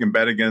don't think I can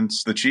bet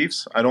against the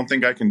Chiefs. I don't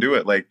think I can do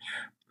it. Like,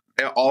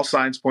 all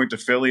signs point to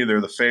Philly.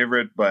 They're the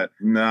favorite, but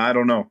no, I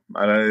don't know.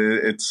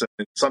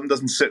 Something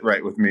doesn't sit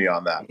right with me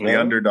on that. The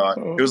underdog.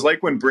 It was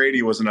like when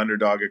Brady was an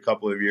underdog a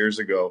couple of years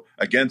ago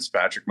against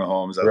Patrick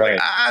Mahomes. I was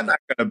like, I'm not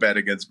going to bet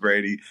against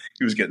Brady.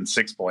 He was getting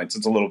 6 points.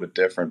 It's a little bit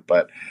different,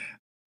 but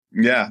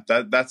yeah,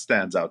 that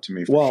stands out to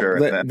me for sure.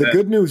 The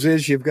good news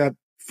is you've got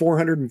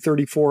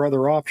 434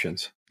 other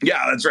options.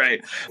 Yeah, that's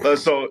right.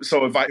 So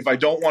if I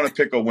don't want to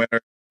pick a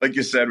winner, like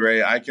you said,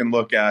 Ray, I can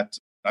look at.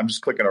 I'm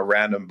just clicking a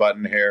random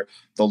button here.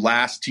 The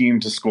last team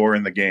to score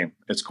in the game.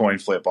 It's coin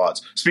flip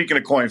odds. Speaking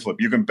of coin flip,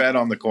 you can bet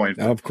on the coin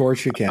flip. Of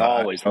course you can.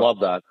 Always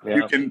love that. Yeah.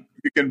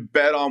 You can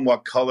bet on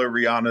what color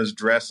Rihanna's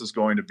dress is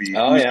going to be.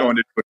 Who's going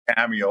to do a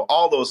cameo?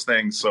 All those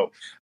things. So,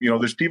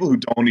 there's people who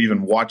don't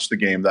even watch the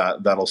game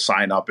that'll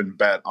sign up and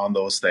bet on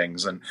those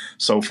things. And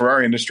so for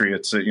our industry,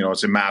 it's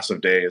a massive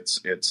day.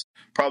 It's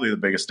probably the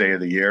biggest day of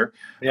the year.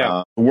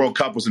 Yeah. The World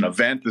Cup was an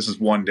event. This is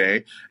one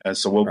day, and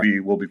so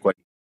we'll be quite.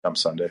 Come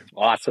Sunday.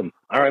 Awesome.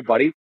 All right,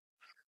 buddy.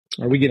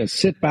 Are we going to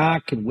sit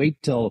back and wait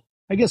till?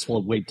 I guess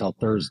we'll wait till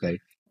Thursday.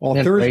 Well,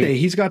 Thursday,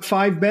 he's got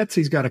 5 bets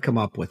he's got to come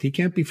up with. He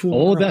can't be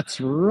fooled. Oh, that's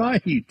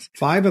right.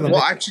 5 of them.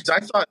 Well, actually,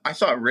 I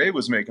thought Ray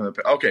was making the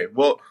pick. Okay,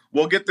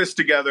 we'll get this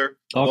together.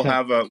 Okay. We'll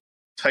have a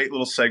tight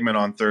little segment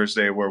on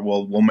Thursday where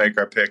we'll make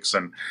our picks,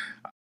 and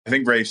I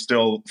think Ray's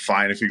still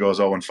fine if he goes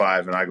 0-5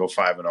 and I go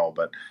 5-0.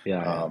 But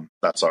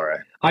that's all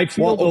right. I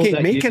feel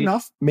make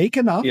enough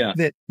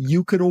that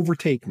you could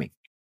overtake me.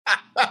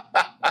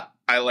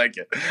 I like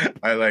it.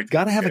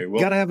 Gotta have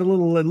a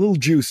little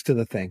juice to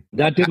the thing.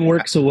 That didn't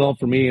work so well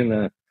for me in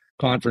the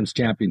conference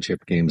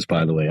championship games,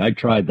 by the way. I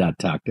tried that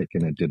tactic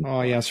and it didn't.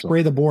 Oh yeah,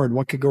 spray the board.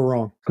 What could go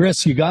wrong?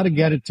 Chris, you got to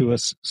get it to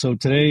us. So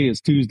today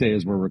is Tuesday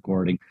as we're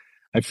recording.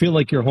 I feel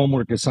like your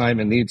homework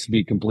assignment needs to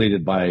be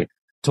completed by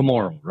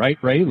tomorrow, right,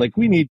 Ray? Like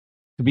we need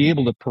to be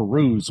able to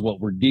peruse what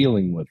we're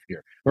dealing with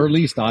here, or at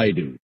least I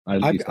do.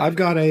 I've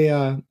got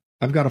a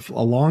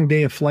long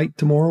day of flight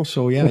tomorrow,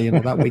 so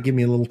that way give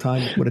me a little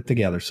time to put it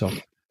together. So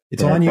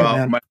it's on you,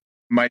 man.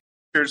 My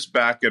teachers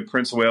back at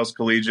Prince of Wales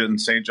Collegiate in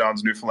St.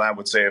 John's, Newfoundland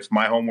would say if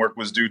my homework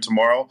was due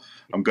tomorrow,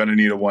 I'm going to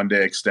need a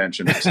 1-day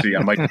extension. See,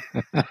 I'm like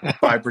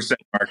 5%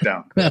 marked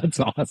down. That's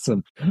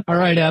awesome. All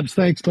right, Abs.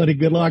 Thanks, buddy.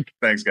 Good luck.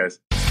 Thanks, guys.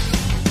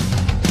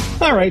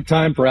 All right,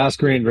 time for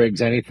Ask Ray and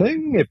Riggs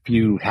Anything. If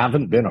you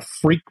haven't been a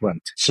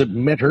frequent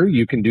submitter,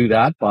 you can do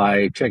that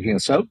by checking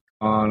us out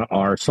on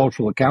our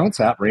social accounts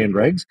at Ray and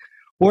Riggs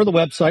or the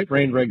website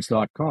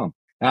rayandriggs.com.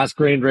 Ask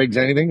Ray and Riggs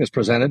Anything is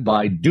presented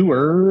by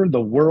Doer,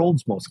 the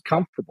world's most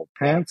comfortable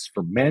pants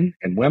for men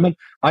and women.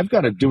 I've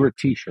got a Doer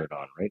t-shirt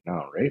on right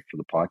now, Ray, for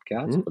the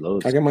podcast. For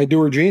those, I got my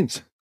Doer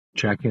jeans.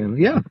 Check in.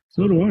 Yeah,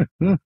 so do I.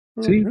 Yeah.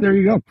 See, there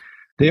you go.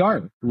 They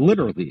are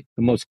literally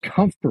the most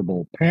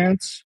comfortable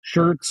pants,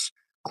 shirts,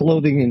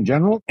 clothing in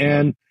general.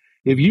 And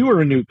if you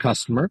are a new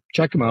customer,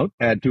 check them out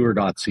at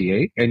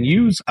doer.ca and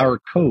use our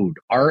code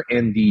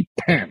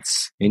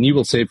RNDPants, and you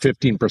will save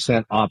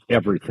 15% off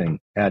everything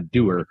at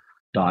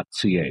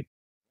doer.ca.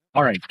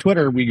 All right,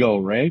 Twitter we go,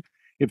 Ray.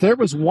 If there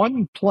was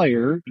one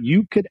player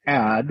you could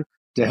add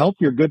to help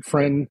your good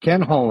friend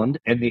Ken Holland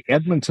and the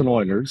Edmonton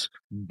Oilers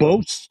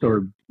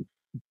bolster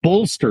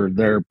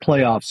their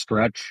playoff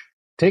stretch,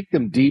 take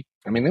them deep.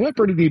 I mean, they went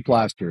pretty deep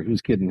last year.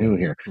 Who's kidding who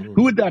here? Mm-hmm.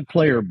 Who would that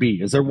player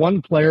be? Is there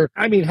one player?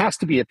 I mean, it has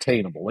to be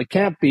attainable. It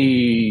can't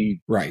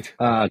be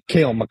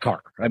Cale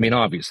Makar. I mean,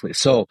 obviously.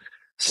 So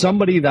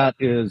somebody that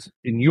is,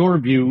 in your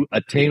view,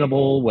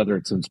 attainable, whether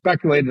it's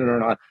speculated or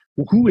not.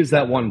 Who is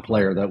that one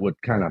player that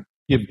would kind of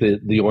give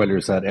the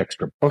Oilers that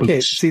extra boost.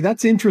 Okay, see,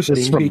 that's interesting.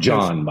 This is from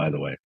John, by the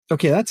way.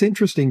 Okay, that's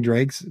interesting,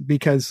 Dregs,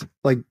 because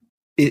like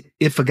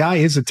if a guy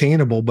is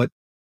attainable, but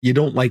you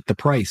don't like the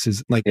price,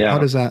 is like, how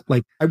does that,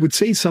 like, I would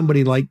say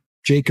somebody like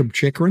Jacob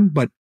Chikrin,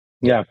 but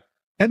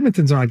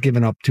Edmonton's not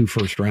giving up 2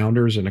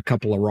 first-rounders and a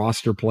couple of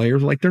roster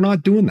players. Like, they're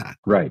not doing that.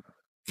 Right.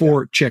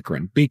 For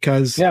Chikrin,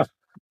 because,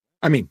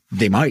 I mean,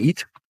 they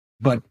might,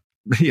 but,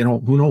 you know,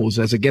 who knows?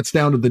 As it gets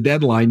down to the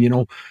deadline, you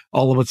know,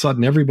 all of a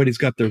sudden everybody's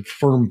got their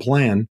firm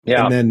plan.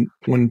 Yeah. And then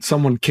when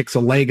someone kicks a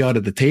leg out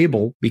of the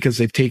table because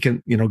they've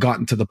taken, you know,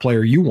 gotten to the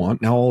player you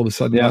want, now all of a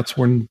sudden that's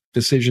when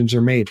decisions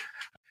are made.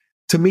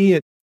 To me,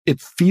 it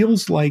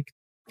feels like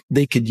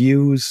they could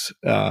use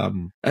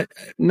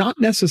not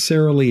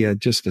necessarily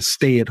just a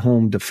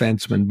stay-at-home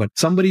defenseman, but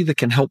somebody that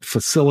can help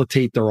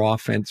facilitate their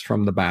offense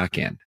from the back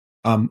end.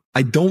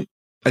 I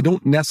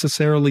don't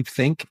necessarily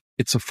think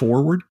it's a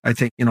forward. I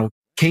think, you know,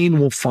 Kane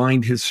will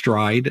find his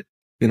stride.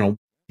 You know,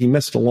 he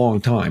missed a long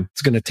time.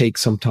 It's going to take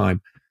some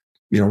time.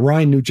 You know,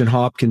 Ryan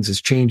Nugent-Hopkins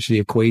has changed the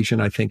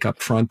equation, I think,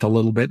 up front a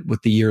little bit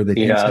with the year that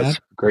he's had.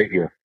 Great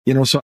year. You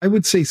know, so I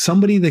would say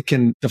somebody that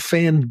can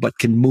defend but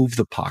can move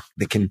the puck,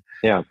 that can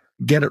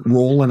get it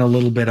rolling a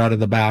little bit out of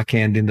the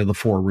backhand into the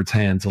forward's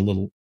hands a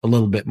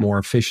little bit more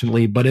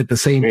efficiently, but at the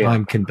same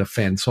time can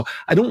defend. So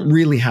I don't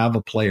really have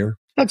a player.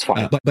 That's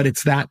fine. But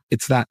it's that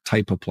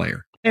type of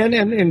player. And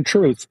in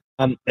truth,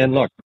 and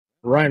look,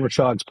 Ryan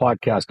Rashad's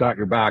podcast, Got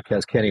Your Back,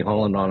 has Kenny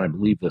Holland on, I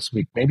believe, this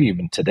week, maybe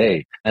even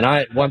today. And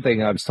one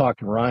thing I was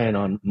talking to Ryan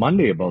on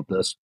Monday about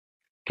this,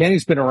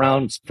 Kenny's been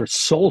around for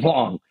so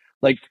long.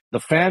 Like, the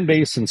fan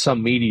base and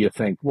some media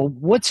think, well,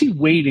 what's he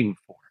waiting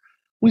for?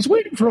 Well, he's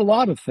waiting for a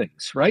lot of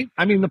things, right?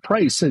 I mean, the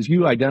price, as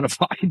you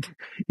identified,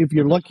 if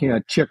you're looking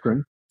at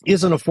Chikrin,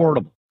 isn't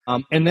affordable.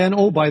 And then,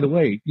 oh, by the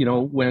way, you know,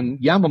 when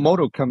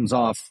Yamamoto comes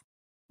off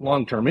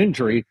long-term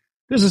injury,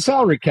 there's a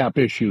salary cap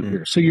issue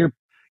here. So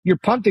you're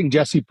punting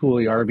Jesse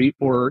Puljujarvi,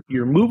 or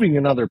you're moving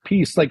another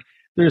piece. Like,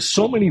 there's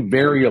so many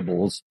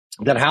variables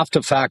that have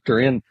to factor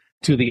in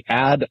to the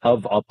ad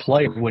of a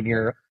player when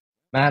you're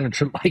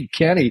manager like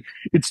Kenny.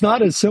 It's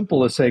not as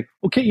simple as say,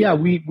 okay, yeah,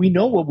 we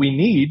know what we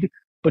need,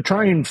 but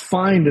try and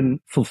find and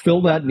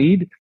fulfill that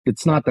need.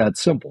 It's not that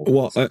simple.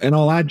 Well, and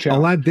I'll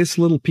add this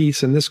little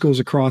piece, and this goes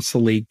across the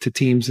league to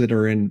teams that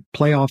are in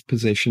playoff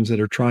positions that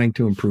are trying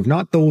to improve,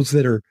 not those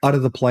that are out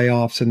of the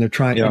playoffs and they're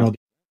trying, you know,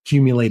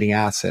 accumulating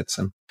assets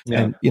and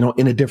you know,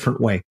 in a different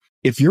way.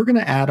 If you're going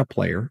to add a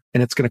player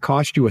and it's going to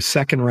cost you a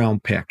 2nd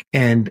round pick,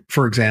 and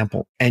for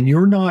example, and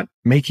you're not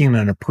making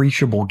an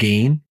appreciable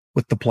gain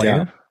with the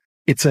player,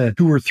 it's a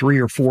 2 or 3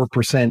 or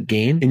 4%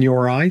 gain in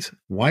your eyes,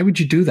 why would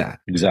you do that?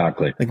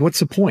 Exactly. Like, what's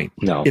the point?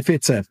 No. If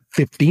it's a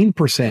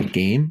 15%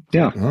 gain,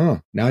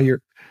 now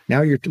you're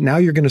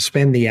going to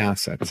spend the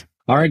assets.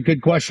 All right,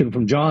 good question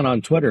from John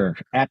on Twitter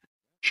at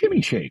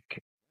Shimmy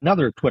Shake.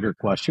 Another Twitter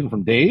question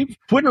from Dave.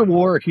 Twitter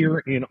war here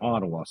in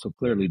Ottawa. So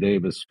clearly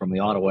Dave is from the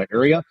Ottawa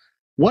area.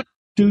 What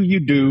do you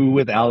do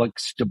with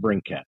Alex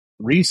DeBrincat?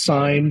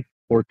 Re-sign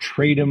or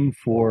trade him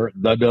for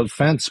the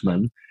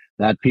defenseman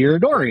that Pierre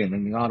Dorian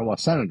and the Ottawa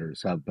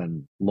Senators have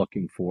been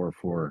looking for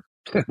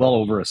well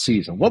over a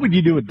season? What would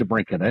you do with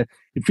DeBrincat?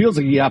 It feels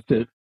like you have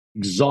to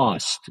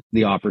exhaust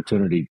the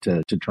opportunity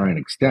to try and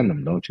extend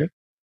him, don't you?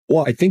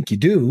 Well, I think you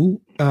do.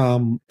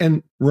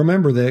 And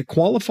remember, the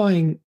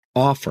qualifying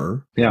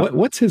offer.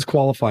 What's his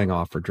qualifying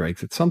offer,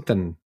 Drake? It's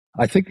something.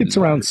 I think it's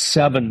around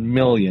 $7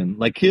 million.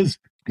 Like, his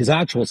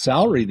actual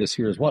salary this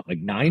year is what,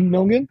 like $9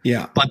 million?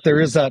 Yeah. But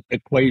there is that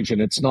equation.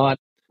 It's not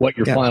what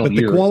your final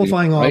year is. But the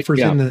qualifying offer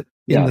is right?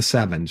 in the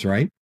sevens,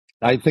 right?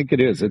 I think it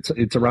is.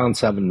 It's around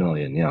 $7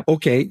 million. Yeah.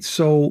 Okay.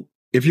 So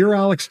if you're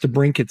Alex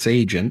DeBrincat's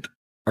agent,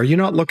 are you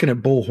not looking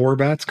at Bo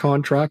Horvat's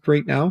contract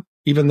right now,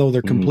 even though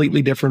they're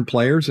completely different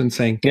players, and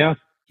saying,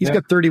 he's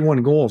got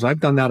 31 goals. I've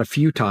done that a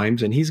few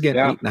times, and he's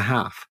getting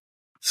 8.5.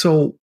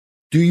 So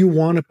do you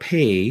want to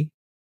pay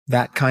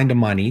that kind of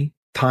money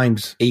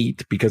times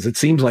 8? Because it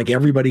seems like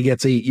everybody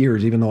gets 8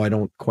 years, even though I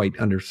don't quite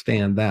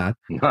understand that.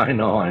 I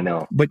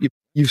know. But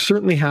you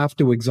certainly have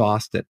to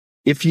exhaust it.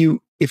 If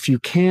you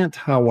can't,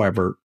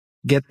 however,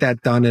 get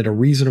that done at a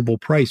reasonable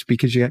price,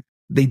 because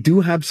they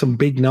do have some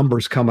big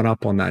numbers coming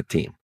up on that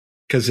team,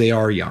 because they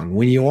are young.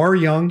 When you are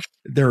young,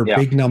 there are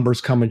big numbers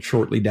coming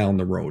shortly down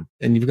the road.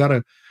 And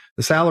the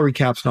salary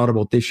cap's not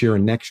about this year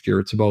and next year.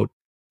 It's about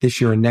this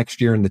year and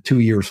next year and the 2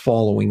 years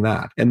following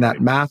that. And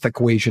that math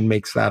equation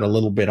makes that a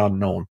little bit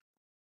unknown.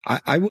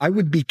 I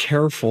would be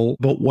careful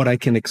about what I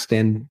can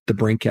extend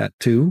DeBrincat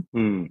to.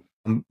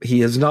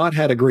 He has not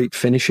had a great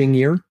finishing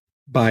year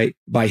by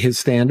his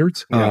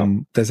standards.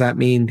 Does that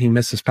mean he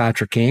misses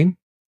Patrick Kane?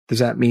 Does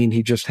that mean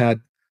he just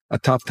had a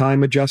tough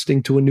time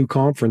adjusting to a new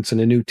conference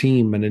and a new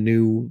team and a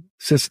new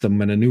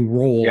system and a new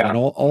role and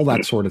all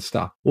that sort of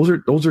stuff?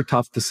 Those are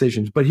tough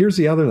decisions. But here's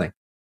the other thing.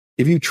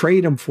 If you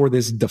trade him for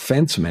this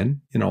defenseman,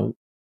 you know,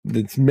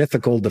 this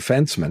mythical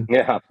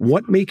defenseman,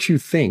 what makes you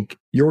think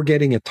you're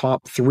getting a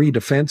top 3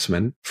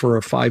 defenseman for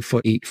a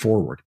 5'8"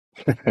 forward?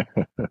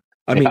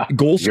 I mean,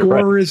 goal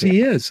scorer as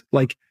he is,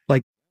 like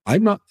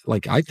I'm not,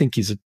 like, I think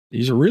he's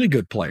a really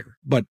good player,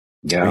 but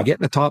Are you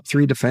getting a top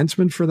 3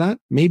 defenseman for that?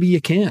 Maybe you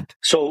can't.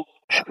 So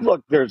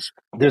look, there's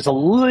a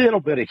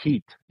little bit of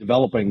heat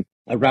developing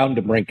around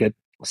DeBrincat,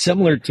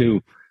 similar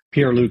to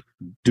Pierre-Luc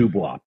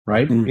Dubois,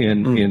 right?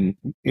 In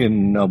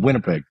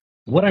Winnipeg.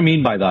 What I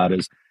mean by that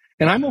is,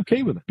 and I'm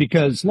okay with it,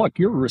 because look,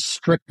 you're a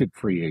restricted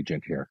free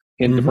agent here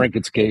in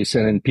DeBrincat's case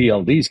and in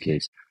PLD's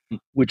case,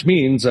 which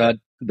means that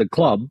the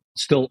club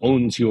still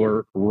owns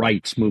your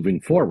rights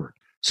moving forward.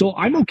 So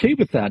I'm okay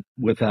with that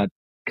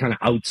kind of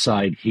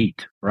outside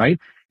heat, right?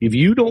 If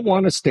you don't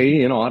want to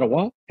stay in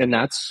Ottawa, and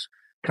that's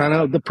kind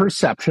of the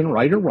perception,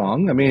 right or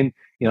wrong. I mean,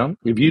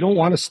 if you don't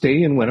want to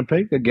stay in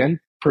Winnipeg, again,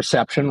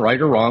 perception,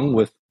 right or wrong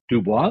with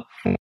Dubois,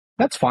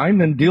 that's fine.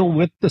 Then deal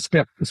with the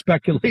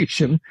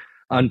speculation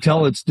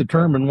until it's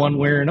determined one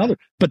way or another.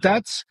 But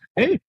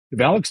hey, if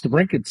Alex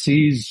DeBrincat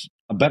sees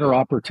a better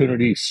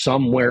opportunity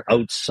somewhere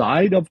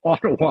outside of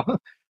Ottawa,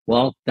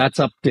 well, that's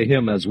up to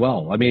him as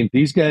well. I mean,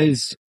 these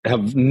guys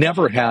have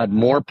never had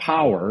more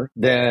power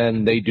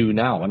than they do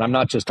now. And I'm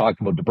not just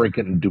talking about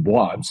DeBrincat and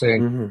Dubois. I'm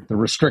saying the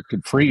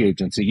restricted free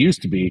agents. It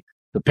used to be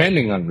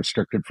depending on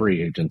restricted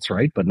free agents,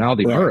 right? But now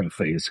the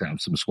RFAs have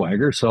some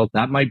swagger. So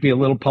that might be a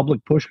little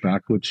public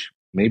pushback, which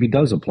maybe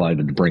does apply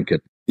to DeBrincat.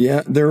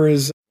 Yeah, there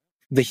is.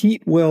 The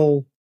heat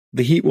will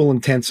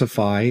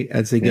intensify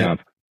as they get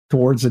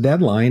towards the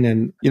deadline.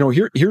 And,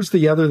 here's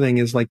the other thing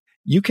is, like,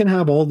 you can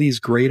have all these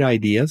great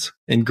ideas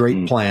and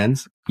great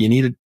plans. You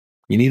need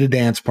a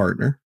dance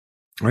partner,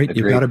 right? Agreed.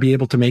 You've got to be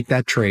able to make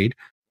that trade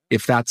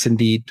if that's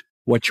indeed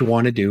what you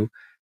want to do.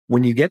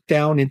 When you get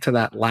down into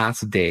that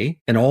last day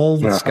and all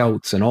the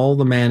scouts and all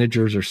the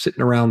managers are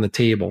sitting around the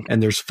table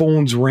and there's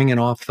phones ringing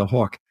off the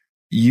hook,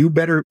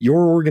 your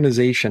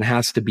organization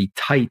has to be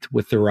tight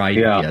with their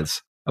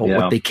ideas.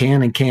 What they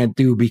can and can't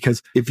do,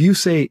 because if you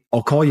say,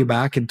 I'll call you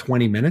back in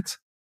 20 minutes,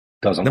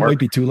 that might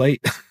be too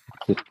late.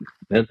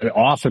 It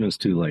often is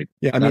too late.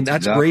 Yeah, I mean,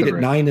 that's exactly great at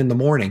 9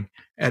 a.m.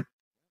 at,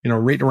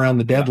 right around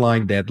the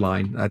deadline.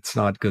 That's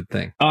not a good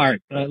thing. All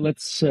right,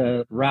 let's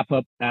wrap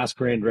up Ask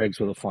Rand Dregs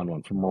with a fun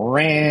one from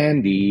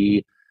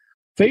Randy.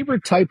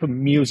 Favorite type of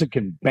music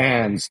and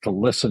bands to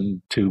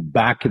listen to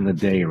back in the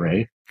day,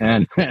 Ray?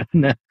 And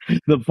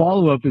the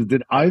follow-up is,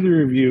 did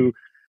either of you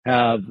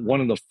have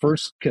one of the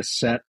first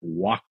cassette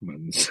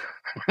Walkmans?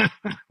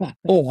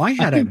 Oh, I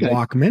had a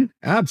Walkman.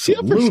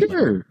 Absolutely. Yeah, for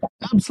sure.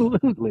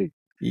 Absolutely.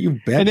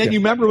 You bet. And then you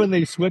remember when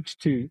they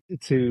switched to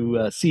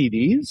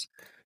CDs?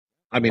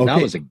 I mean,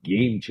 that was a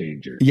game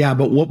changer. Yeah,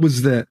 but what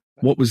was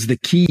the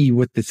key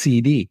with the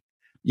CD?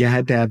 You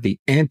had to have the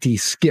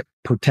anti-skip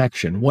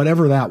protection,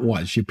 whatever that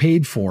was. You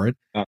paid for it.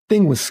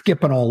 Thing was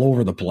skipping all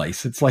over the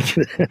place. It's like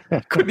I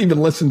couldn't even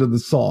listen to the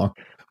song.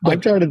 But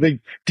I'm trying to think.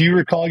 Do you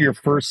recall your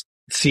first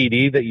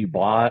CD that you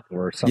bought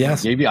or something?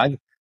 Yes. Maybe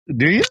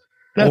do you?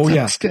 That's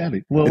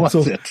outstanding. Well, what's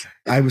it?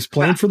 I was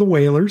playing for the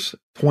Whalers,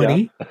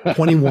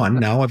 21.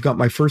 Now I've got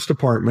my first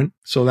apartment.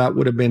 So that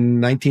would have been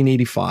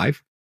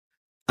 1985.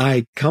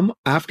 I come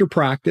after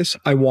practice.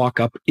 I walk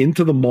up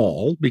into the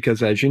mall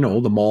because, as you know,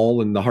 the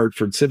mall and the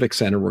Hartford Civic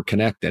Center were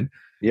connected.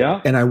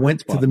 Yeah. And I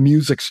went to the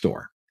music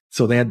store.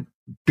 So they had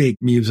big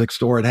music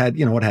store. It had,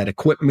 it had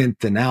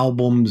equipment and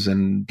albums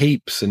and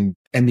tapes and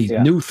these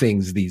new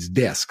things, these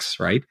discs,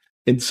 right?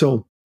 And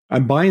so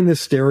I'm buying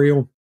this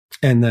stereo,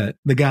 and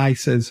the guy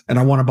says, and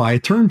I want to buy a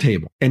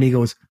turntable. And he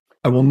goes,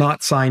 I will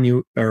not sign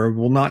you or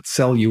will not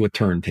sell you a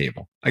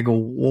turntable. I go,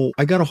 well,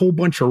 I got a whole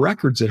bunch of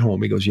records at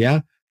home. He goes, yeah,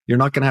 you're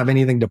not going to have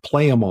anything to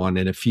play them on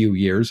in a few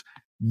years.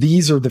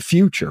 These are the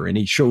future. And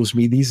he shows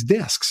me these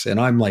discs. And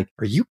I'm like,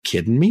 are you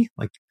kidding me?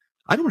 Like,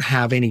 I don't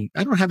have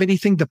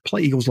anything to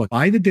play. He goes, look,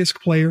 buy the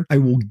disc player. I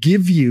will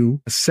give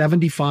you a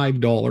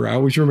 $75. I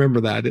always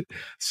remember that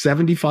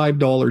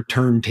 $75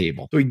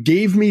 turntable. So he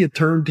gave me a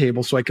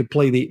turntable so I could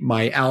play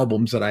my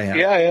albums that I had.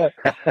 Yeah.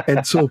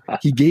 And so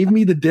he gave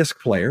me the disc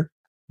player,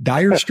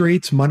 Dire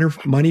Straits,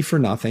 Money for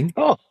Nothing,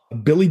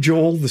 Billy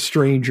Joel, The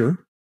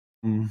Stranger,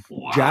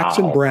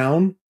 Jackson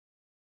Browne.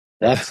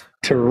 That's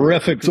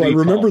terrific. So I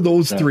remember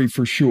those three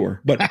for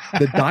sure. But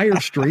the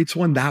Dire Straits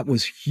one, that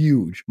was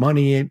huge.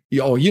 Money. The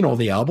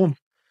album.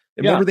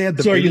 Remember they had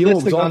the video. So are you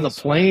listening on the this.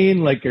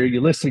 plane? Like, are you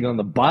listening on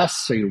the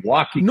bus? Are you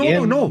walking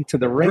to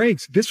the ring?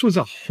 Greg's, this was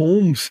a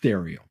home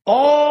stereo.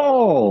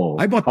 Oh.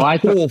 I bought the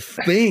whole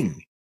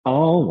thing.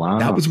 Oh, wow.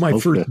 That was my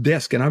first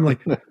disc. And I'm like,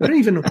 I don't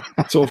even know.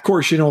 So, of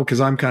course, because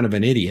I'm kind of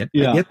an idiot.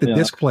 I get the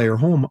disc player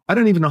home. I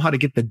don't even know how to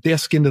get the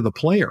disc into the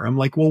player. I'm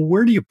like, well,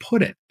 where do you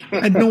put it? I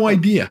had no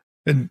idea.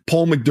 And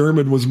Paul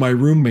McDermott was my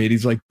roommate.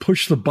 He's like,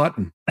 push the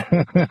button.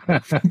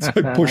 So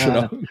I push it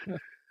up.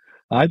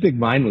 I think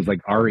mine was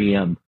like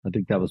REM. I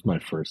think that was my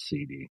first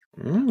CD.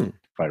 If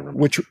I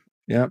remember.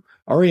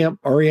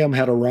 REM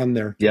had a run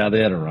there. Yeah,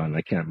 they had a run.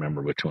 I can't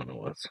remember which one it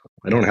was.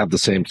 I don't have the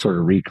same sort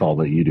of recall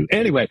that you do.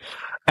 Anyway,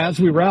 as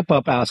we wrap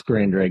up Ask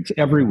Rand Dregs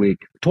every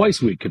week,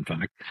 twice a week, in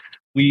fact,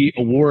 we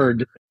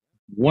award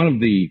one of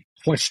the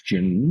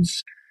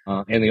questions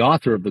and the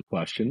author of the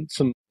question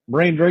some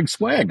Rand Dregs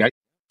swag. I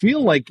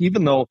feel like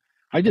even though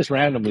I just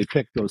randomly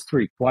picked those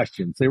three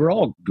questions, they were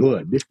all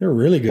good. They're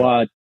really good.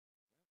 But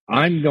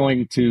I'm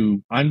going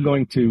to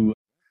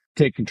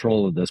take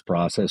control of this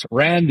process.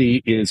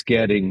 Randy is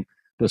getting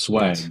the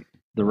swag,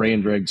 the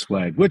Rain Drag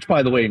swag, which,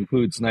 by the way,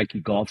 includes Nike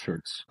golf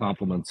shirts,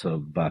 compliments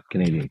of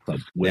Canadian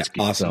Club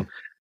whiskey. Yeah, awesome.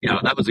 So,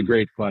 that was a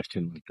great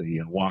question with the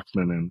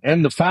Walkman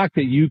and the fact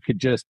that you could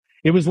just.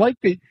 It was like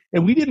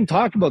and we didn't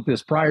talk about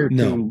this prior to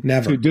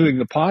doing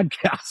the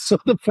podcast. So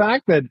the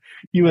fact that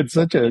you had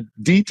such a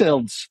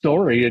detailed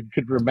story and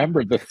could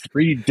remember the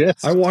 3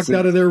 discs. I walked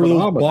out of there with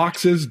those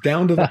boxes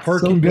down to the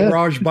parking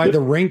garage by the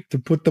rink to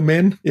put them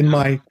in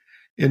my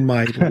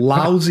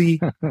lousy.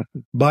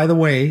 By the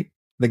way,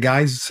 the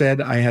guys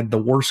said I had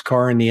the worst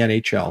car in the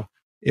NHL.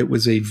 It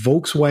was a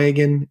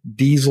Volkswagen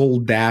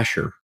diesel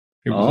Dasher.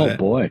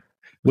 Boy.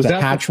 Was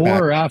that hatchback.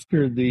 Before or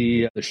after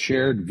the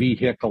shared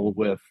vehicle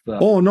with?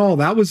 Oh no,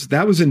 that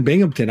was in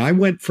Binghamton. I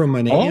went from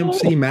an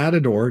AMC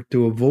Matador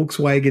to a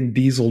Volkswagen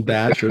diesel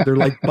Dasher. They're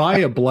like, buy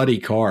a bloody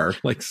car.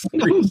 Like,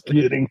 no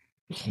kidding.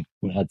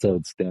 That's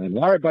outstanding.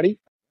 All right, buddy,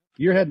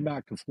 you're heading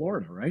back to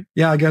Florida, right?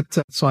 Yeah,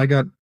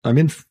 I'm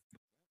in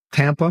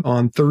Tampa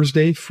on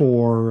Thursday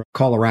for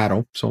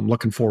Colorado, so I'm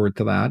looking forward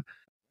to that.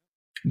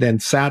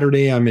 Then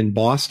Saturday, I'm in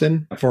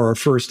Boston for our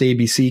first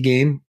ABC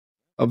game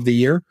of the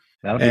year,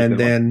 and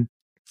then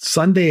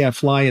Sunday, I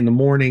fly in the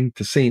morning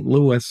to St.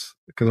 Louis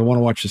because I want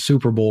to watch the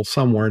Super Bowl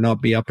somewhere,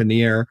 not be up in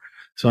the air.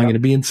 So I'm going to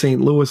be in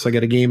St. Louis. I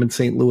got a game in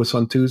St. Louis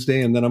on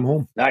Tuesday, and then I'm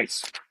home.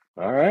 Nice.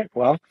 All right.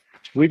 Well,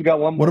 we've got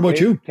one more. What about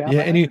you?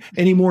 Yeah.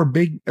 Any more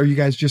big? Are you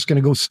guys just going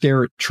to go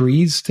stare at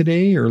trees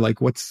today, or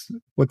like what's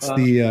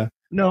the?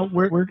 No,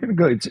 we're going to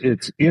go.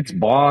 It's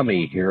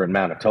balmy here in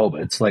Manitoba.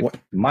 It's like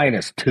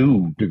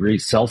 -2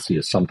 degrees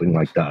Celsius, something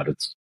like that.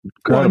 It's.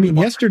 Well, I mean,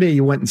 yesterday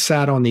you went and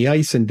sat on the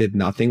ice and did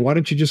nothing. Why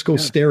don't you just go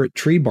stare at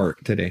tree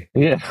bark today?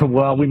 Yeah,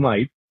 well, we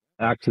might.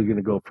 Actually going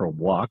to go for a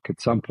walk at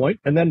some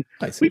point. And then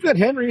we've got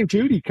Henry and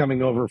Judy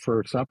coming over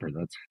for supper.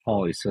 That's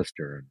Holly's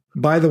sister.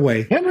 By the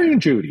way, Henry and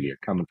Judy are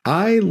coming.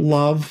 I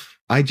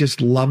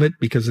just love it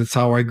because it's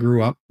how I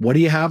grew up. What are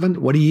you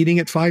having? What are you eating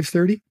at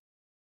 5:30?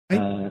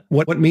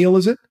 What meal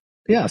is it?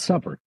 Yeah,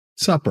 supper.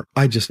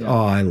 I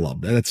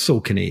love that. That's so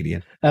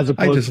Canadian. As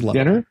opposed to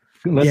dinner?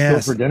 Let's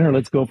go for dinner.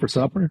 Let's go for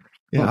supper.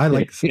 Yeah, I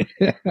like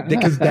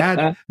because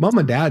mom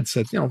and dad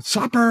said,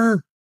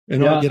 supper.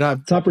 You'd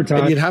have supper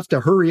time. And you'd have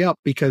to hurry up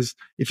because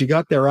if you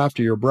got there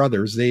after your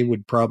brothers, they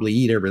would probably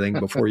eat everything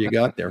before you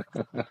got there.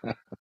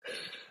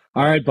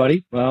 All right,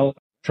 buddy. Well,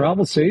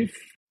 travel safe.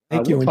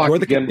 Thank you. Enjoy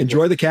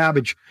the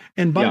cabbage.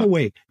 And by the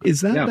way,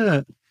 is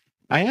that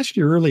I asked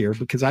you earlier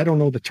because I don't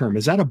know the term.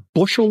 Is that a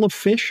bushel of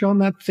fish on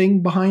that thing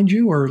behind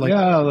you, or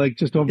like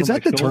just over? Is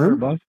that the term?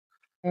 Above?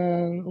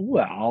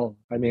 Well,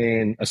 I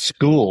mean, a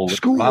school.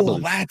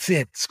 That's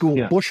it. School.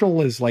 Yeah.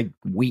 Bushel is like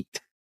wheat.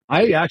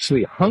 I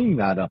actually hung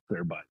that up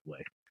there, by the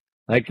way.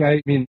 Like,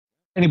 I mean,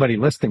 anybody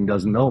listening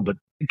doesn't know, but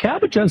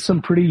Cabbage has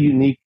some pretty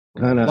unique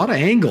kind of a lot of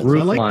angles. I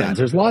like lines. That.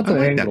 There's lots of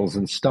angles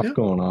and stuff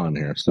going on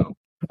here. So,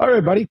 all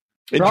right, buddy.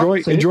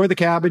 Enjoy the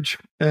cabbage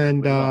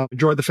and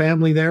enjoy the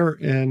family there,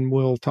 and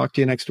we'll talk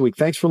to you next week.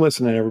 Thanks for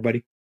listening,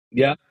 everybody.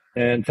 Yeah,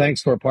 and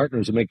thanks to our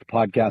partners who make the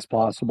podcast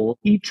possible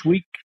each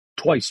week.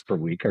 Twice per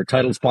week. Our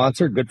title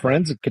sponsor, good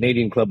friends at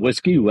Canadian Club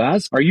Whiskey, who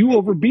asks, are you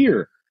over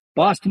beer?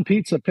 Boston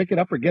Pizza, pick it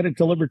up or get it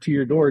delivered to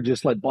your door.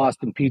 Just let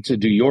Boston Pizza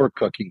do your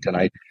cooking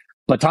tonight.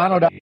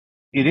 Batano,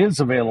 it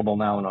is available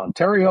now in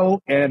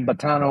Ontario, and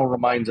Batano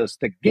reminds us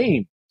the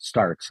game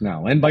starts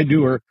now. And by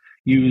doer,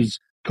 use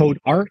code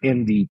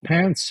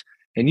RNDPants,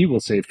 and you will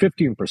save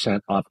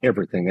 15% off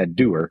everything at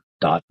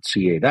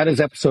doer.ca. That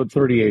is episode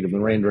 38 of the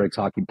Rain Dregs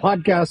Hockey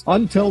Podcast.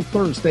 Until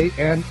Thursday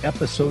and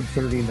episode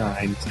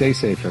 39. Stay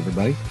safe,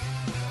 everybody.